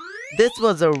 This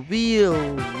was a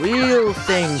real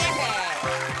thing.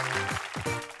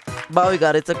 But we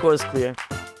got it. It's a course clear.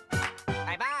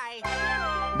 Bye-bye.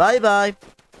 Bye-bye.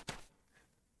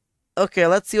 Okay,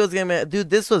 let's see what's gonna... Dude,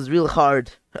 this was real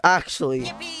hard. Actually.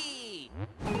 Yippee!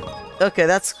 Okay,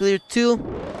 that's clear too.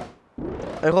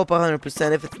 I hope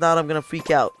 100%. If it's not, I'm gonna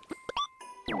freak out.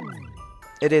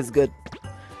 It is good.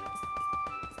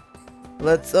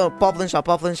 Let's... Oh, Poplin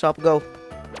Shop, go.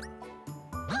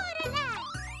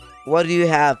 What do you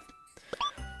have?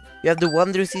 You have the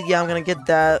Wonder Seed. Yeah, I'm gonna get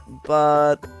that.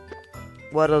 But...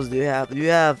 What else do you have? You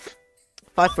have...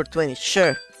 5 for 20.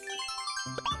 Sure.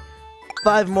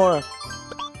 5 more.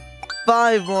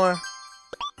 5 more.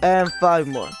 And 5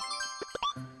 more.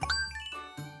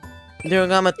 There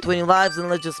I'm at 20 lives, and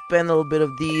let's just spend a little bit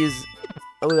of these.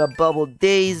 Oh, we got Bubble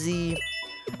Daisy.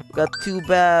 We got Too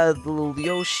Bad, Little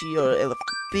Yoshi, or Elephant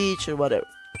Peach, or whatever.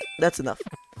 That's enough.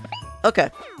 Okay.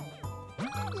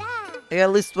 I got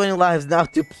at least 20 lives now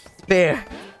to spare.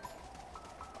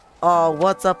 Oh,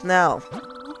 what's up now?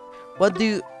 What to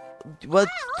do?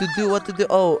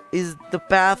 Oh, is the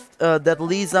path that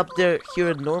leads up there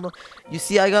here normal? You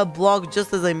see, I got blocked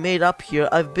just as I made up here.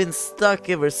 I've been stuck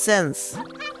ever since.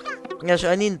 Gosh,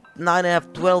 I need 9, I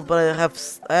have 12, but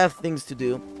I have things to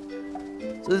do.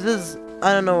 So this is,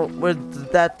 I don't know where does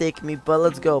that take me, but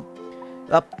let's go.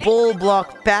 A pole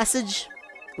block passage.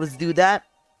 Let's do that.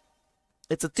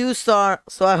 It's a 2-star,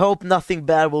 so I hope nothing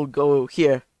bad will go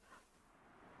here.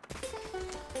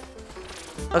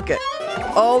 Okay.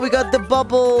 Oh, we got the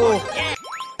bubble!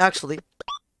 Actually.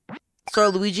 Sorry,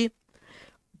 Luigi.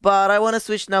 But I want to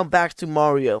switch now back to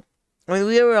Mario. I mean,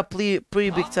 we were a pretty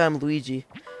big time Luigi.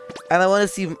 And I want to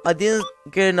see... I didn't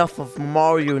get enough of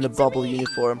Mario in the bubble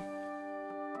uniform.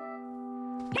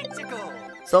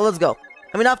 So let's go.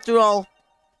 I mean, after all,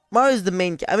 Mario is the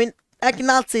main... I mean, I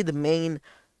cannot say the main,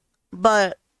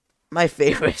 but my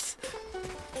favorite.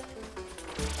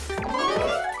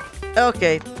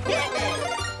 Okay.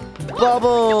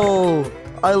 Bubble!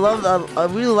 I love that. I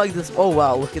really like this. Oh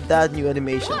wow, look at that new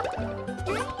animation.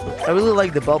 I really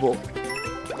like the bubble.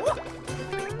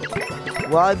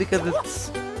 Why? Because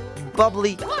it's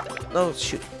bubbly. Oh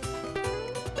shoot.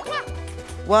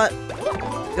 What?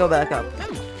 Go back up.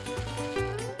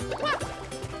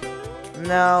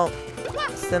 Now,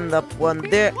 send up one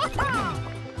there.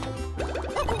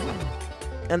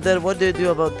 And then what do you do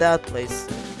about that place?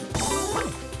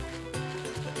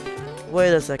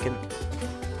 Wait a second.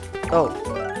 Oh,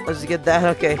 let's get that.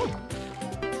 Okay.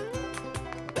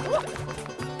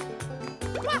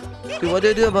 Dude, what do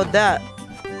you do about that?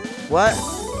 What?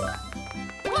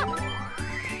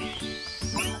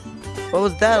 What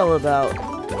was that all about?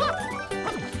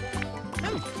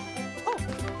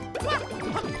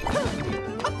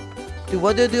 Dude,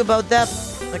 what do you do about that?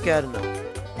 Okay, I don't know.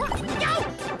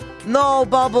 No,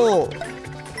 bubble!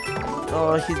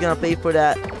 Oh, he's gonna pay for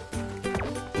that.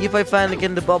 If I finally get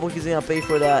in the bubble, he's gonna pay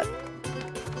for that.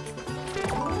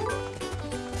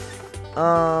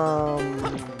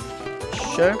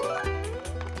 Sure.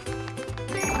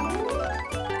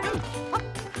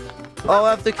 Oh,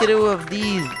 I have to get rid of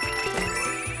these.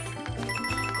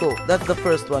 Cool, that's the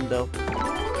first one though.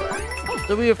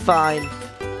 So we're fine.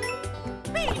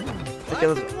 Okay,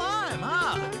 let's go.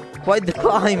 Quite the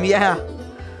climb, yeah.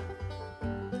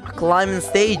 A climbing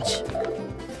stage.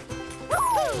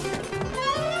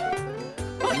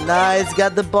 Nice,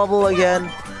 got the bubble again.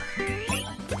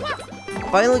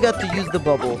 Finally got to use the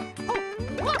bubble.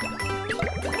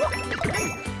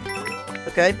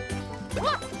 Okay.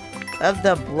 I have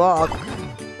that block.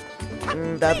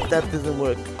 That doesn't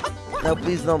work. No,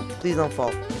 please don't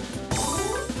fall.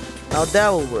 Now that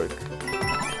will work.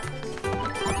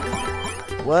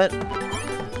 What?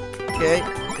 Okay.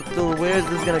 Until where is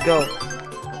this gonna go?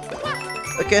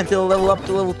 Okay, until level up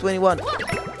to level 21.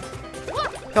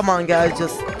 Come on, guys,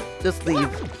 just leave.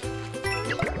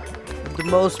 The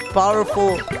most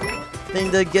powerful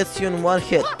thing that gets you in one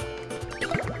hit.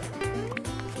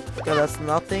 Okay, that's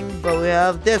nothing, but we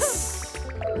have this.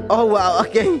 Oh wow,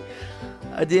 okay.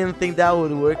 I didn't think that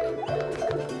would work.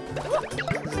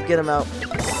 Let's get him out.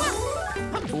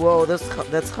 Whoa,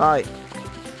 that's high.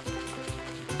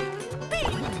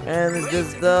 And is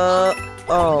this the...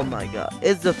 Oh my god.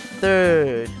 It's the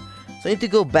third. So I need to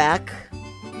go back.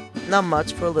 Not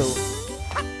much, for a little.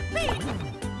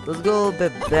 Let's go a little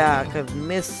bit back. I've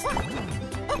missed...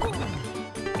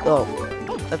 Oh,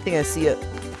 I think I see it.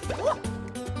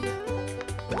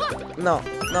 No,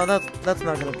 that's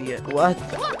not gonna be it. What?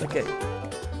 Okay.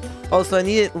 Also, I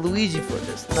needed Luigi for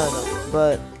this. No,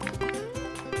 but...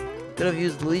 Could have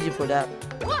used Luigi for that.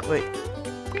 Wait.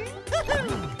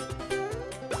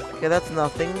 Okay, that's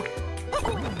nothing.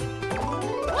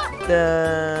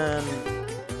 Then...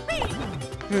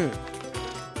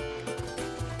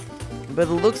 By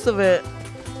the looks of it,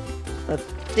 I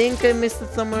think I missed it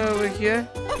somewhere over here.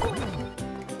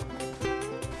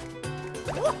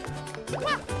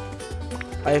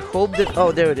 I hope that...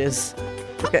 Oh, there it is.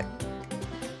 Okay.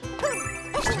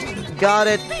 Got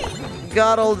it.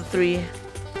 Got all the 3.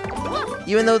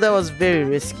 Even though that was very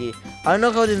risky. I don't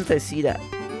know how didn't I see that.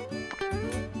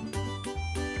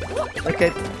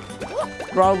 Okay.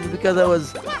 Probably because I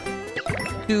was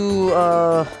too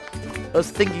I was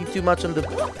thinking too much on the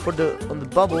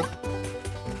bubble.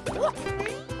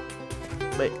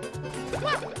 Wait.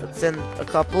 Let's send a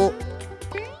couple.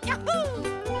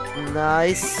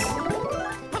 Nice.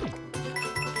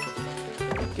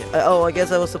 Okay. Oh, I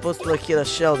guess I was supposed to like hit a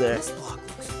shell there. This block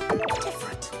looks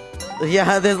different.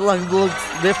 Yeah, this block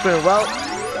looks different. Well.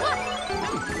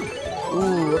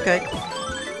 Ooh, okay.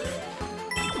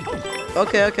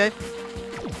 Okay.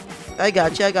 I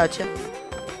gotcha.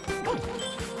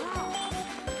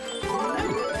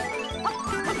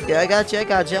 Yeah, I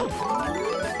gotcha.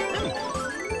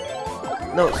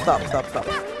 No, stop.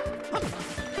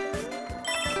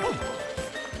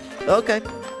 Okay.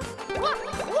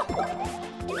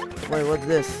 Wait, what's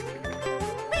this?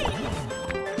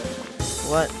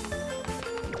 What?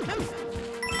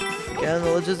 Yeah,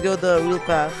 no, let's just go the real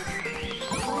path.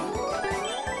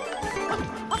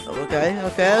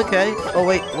 Okay. Oh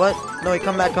wait, what? No, wait,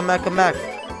 come back. Come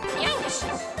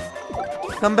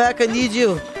back, I need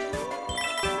you.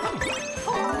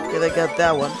 Okay, I got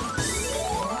that one.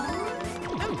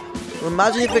 Well,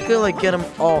 imagine if I could like get them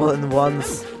all in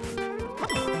once.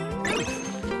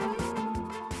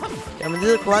 I mean,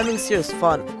 the climbing here is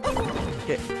fun.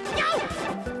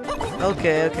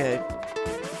 Okay.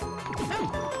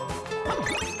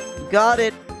 Got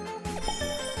it.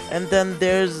 And then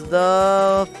there's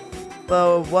the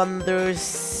Wonder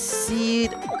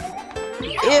Seed.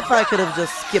 If I could have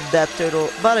just skipped that turtle,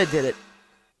 but I did it.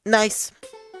 Nice.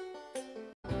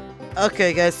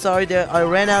 Okay, guys, sorry there. I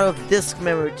ran out of disk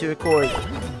memory to record.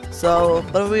 So,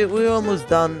 but we're almost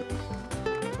done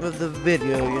with the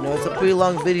video. You know, it's a pretty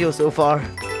long video so far.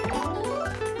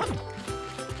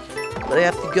 But I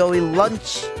have to go eat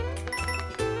lunch.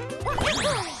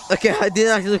 Okay, I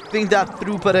didn't actually think that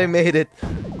through, but I made it.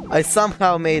 I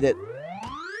somehow made it.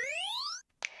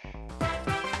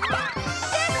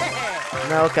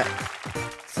 Now, okay.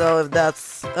 So if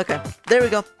that's... Okay, there we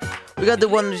go. We got the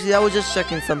one... I was just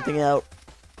checking something out.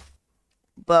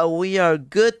 But we are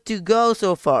good to go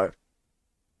so far.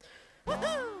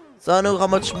 So I don't know how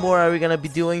much more are we gonna be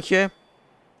doing here.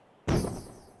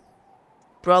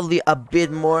 Probably a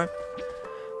bit more.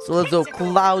 So let's go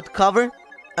cloud cover.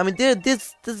 I mean,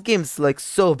 this game's like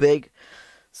so big.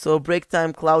 So break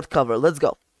time cloud cover. Let's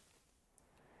go.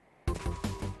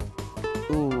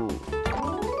 Ooh.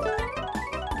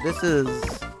 This is...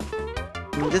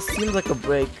 this seems like a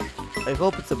break. I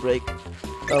hope it's a break.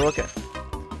 Oh, okay.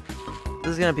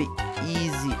 This is gonna be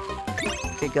easy.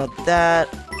 Okay, got that.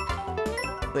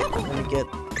 Wait, I'm gonna get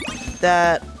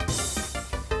that.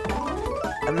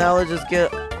 And now let's just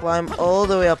climb all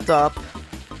the way up top.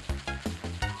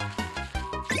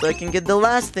 So I can get the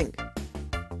last thing.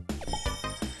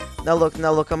 Now look,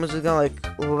 I'm just gonna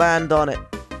like land on it.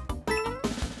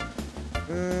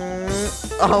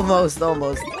 Almost.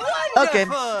 Okay,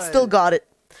 still got it.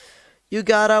 You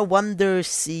got a Wonder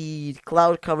Seed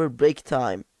cloud cover break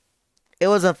time. It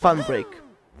was a fun break.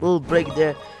 Little break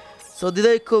there. So did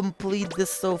I complete this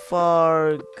so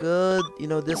far? Good. You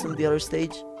know, this and the other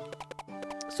stage.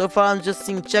 So far I'm just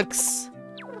seeing checks.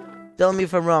 Tell me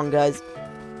if I'm wrong, guys.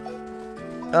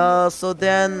 So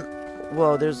then...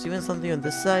 Whoa, there's even something on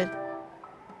this side.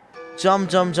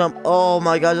 Jump. Oh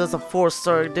my god, that's a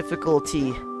 4-star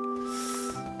difficulty.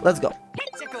 Let's go.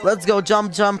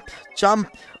 Jump.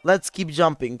 Let's keep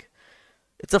jumping.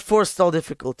 It's a 4-star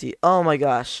difficulty. Oh my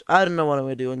gosh. I don't know what I'm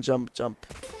gonna do in jump.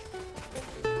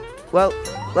 Well,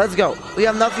 let's go. We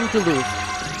have nothing to lose.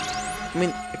 I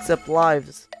mean, except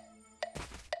lives.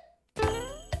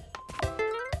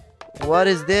 What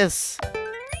is this?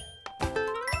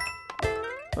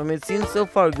 I mean, it seems so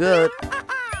far good.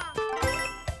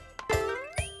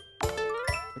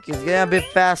 Okay, it's getting a bit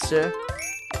faster.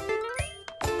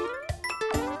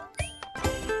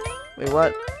 Wait,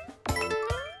 what?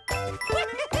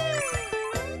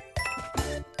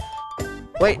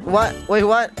 Wait, what? Wait,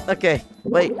 what? Okay,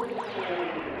 wait.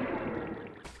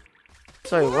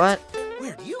 Sorry, what?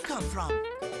 Where do you come from?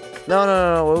 No,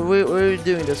 no, no, no. We're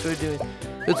doing this. We're doing.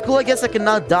 It's cool. I guess I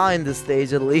cannot die in this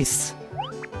stage at least.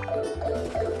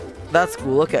 That's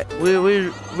cool. Okay,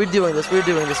 we're doing this. We're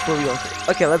doing this for real.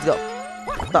 Okay, let's go.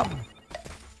 Stop.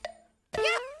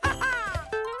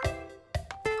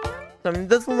 I mean, it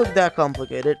doesn't look that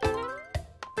complicated.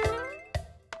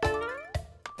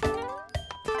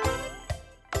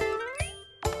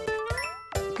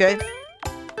 Okay.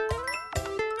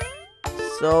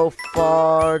 So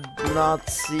far, not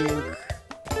seeing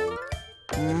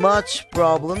much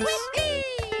problems.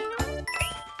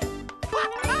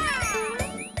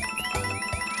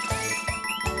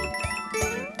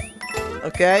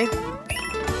 Okay.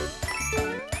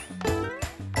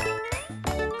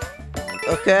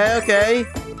 Okay, okay.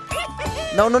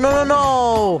 No, no, no, no,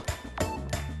 no!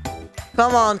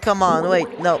 Come on, come on,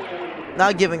 wait, no.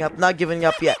 Not giving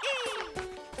up yet.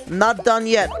 Not done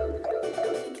yet.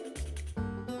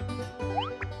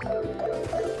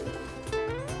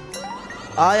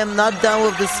 I am not done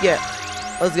with this yet.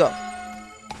 Let's go.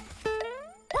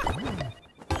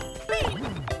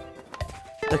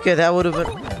 Okay, that would have been...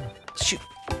 Shoot.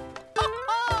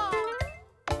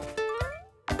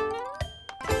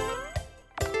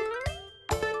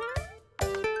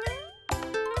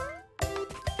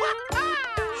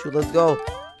 Shoot, let's go.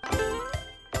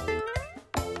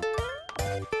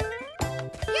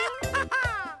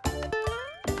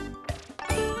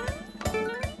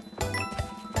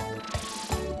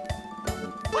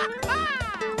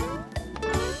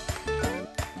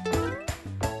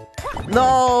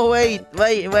 No, wait.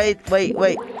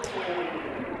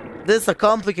 This is a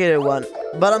complicated one,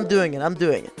 but I'm doing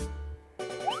it.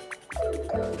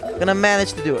 Gonna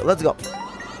manage to do it. Let's go.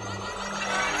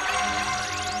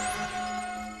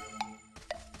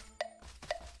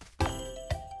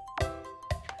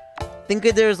 Think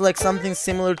there's like something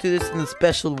similar to this in the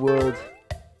special world.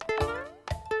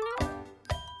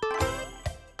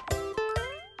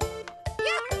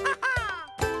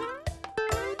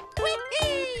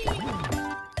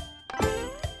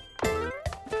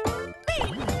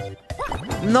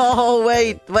 No,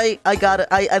 wait, I got it.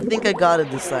 I think I got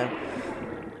it this time.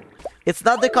 It's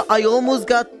not the I almost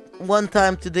got one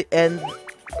time to the end,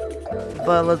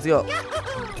 but let's go.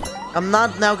 I'm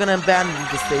not now gonna abandon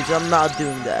the stage. I'm not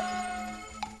doing that.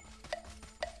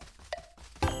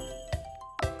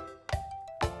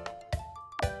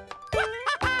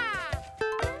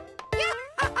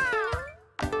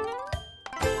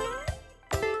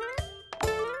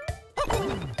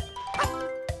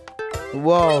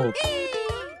 Whoa.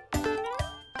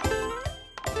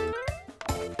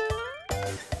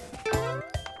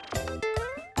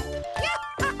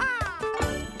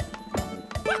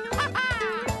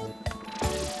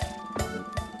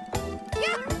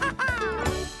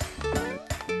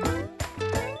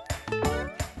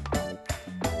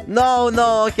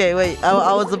 No, okay, wait.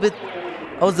 I was a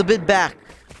bit back.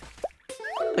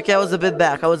 Okay, I was a bit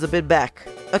back.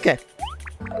 Okay.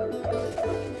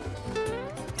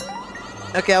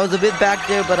 Okay, I was a bit back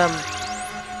there, but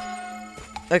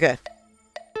okay.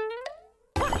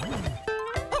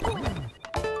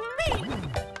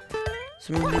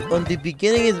 So on the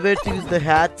beginning it's better to use the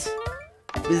hat,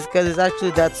 because it's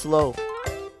actually that slow.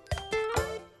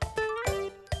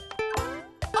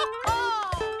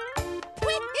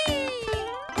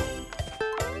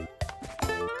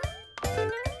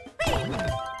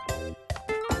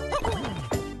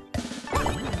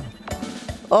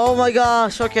 Oh my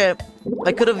gosh, okay.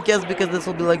 I could have guessed because this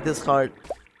will be like this hard.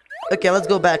 Okay, let's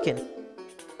go back in.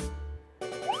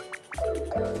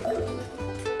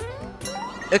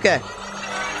 Okay.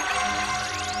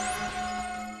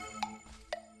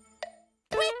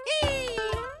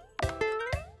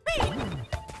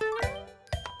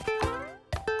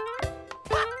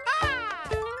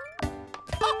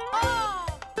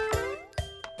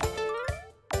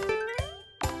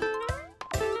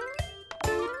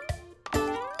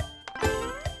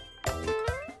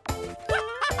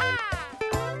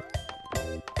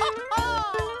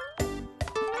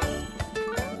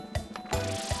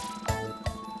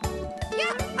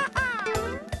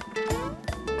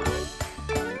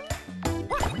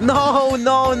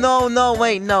 No,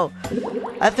 wait, no.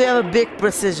 I have to have a big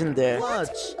precision there.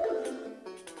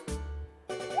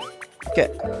 Okay.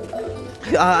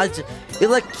 It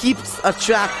like keeps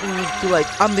attracting me to like,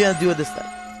 I'm gonna do it this time.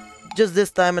 Just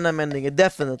this time and I'm ending it,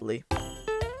 definitely.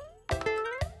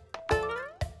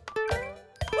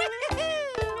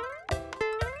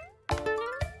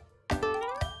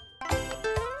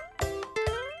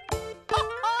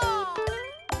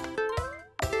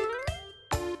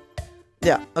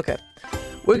 Yeah, okay.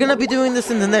 We're gonna be doing this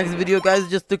in the next video, guys. It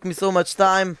just took me so much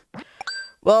time.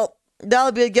 Well,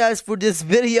 that'll be it, guys, for this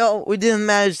video. We didn't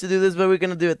manage to do this, but we're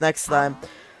gonna do it next time.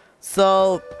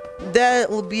 So, that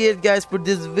will be it, guys, for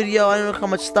this video. I don't know how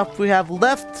much stuff we have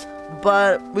left,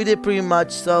 but we did pretty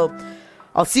much. So,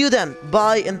 I'll see you then.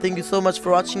 Bye, and thank you so much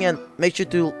for watching, and make sure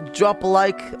to drop a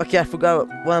like. Okay, I forgot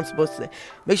what I'm supposed to say.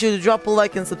 Make sure to drop a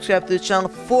like and subscribe to the channel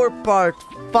for part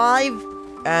 5,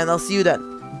 and I'll see you then.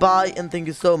 Bye, and thank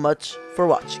you so much for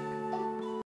watching.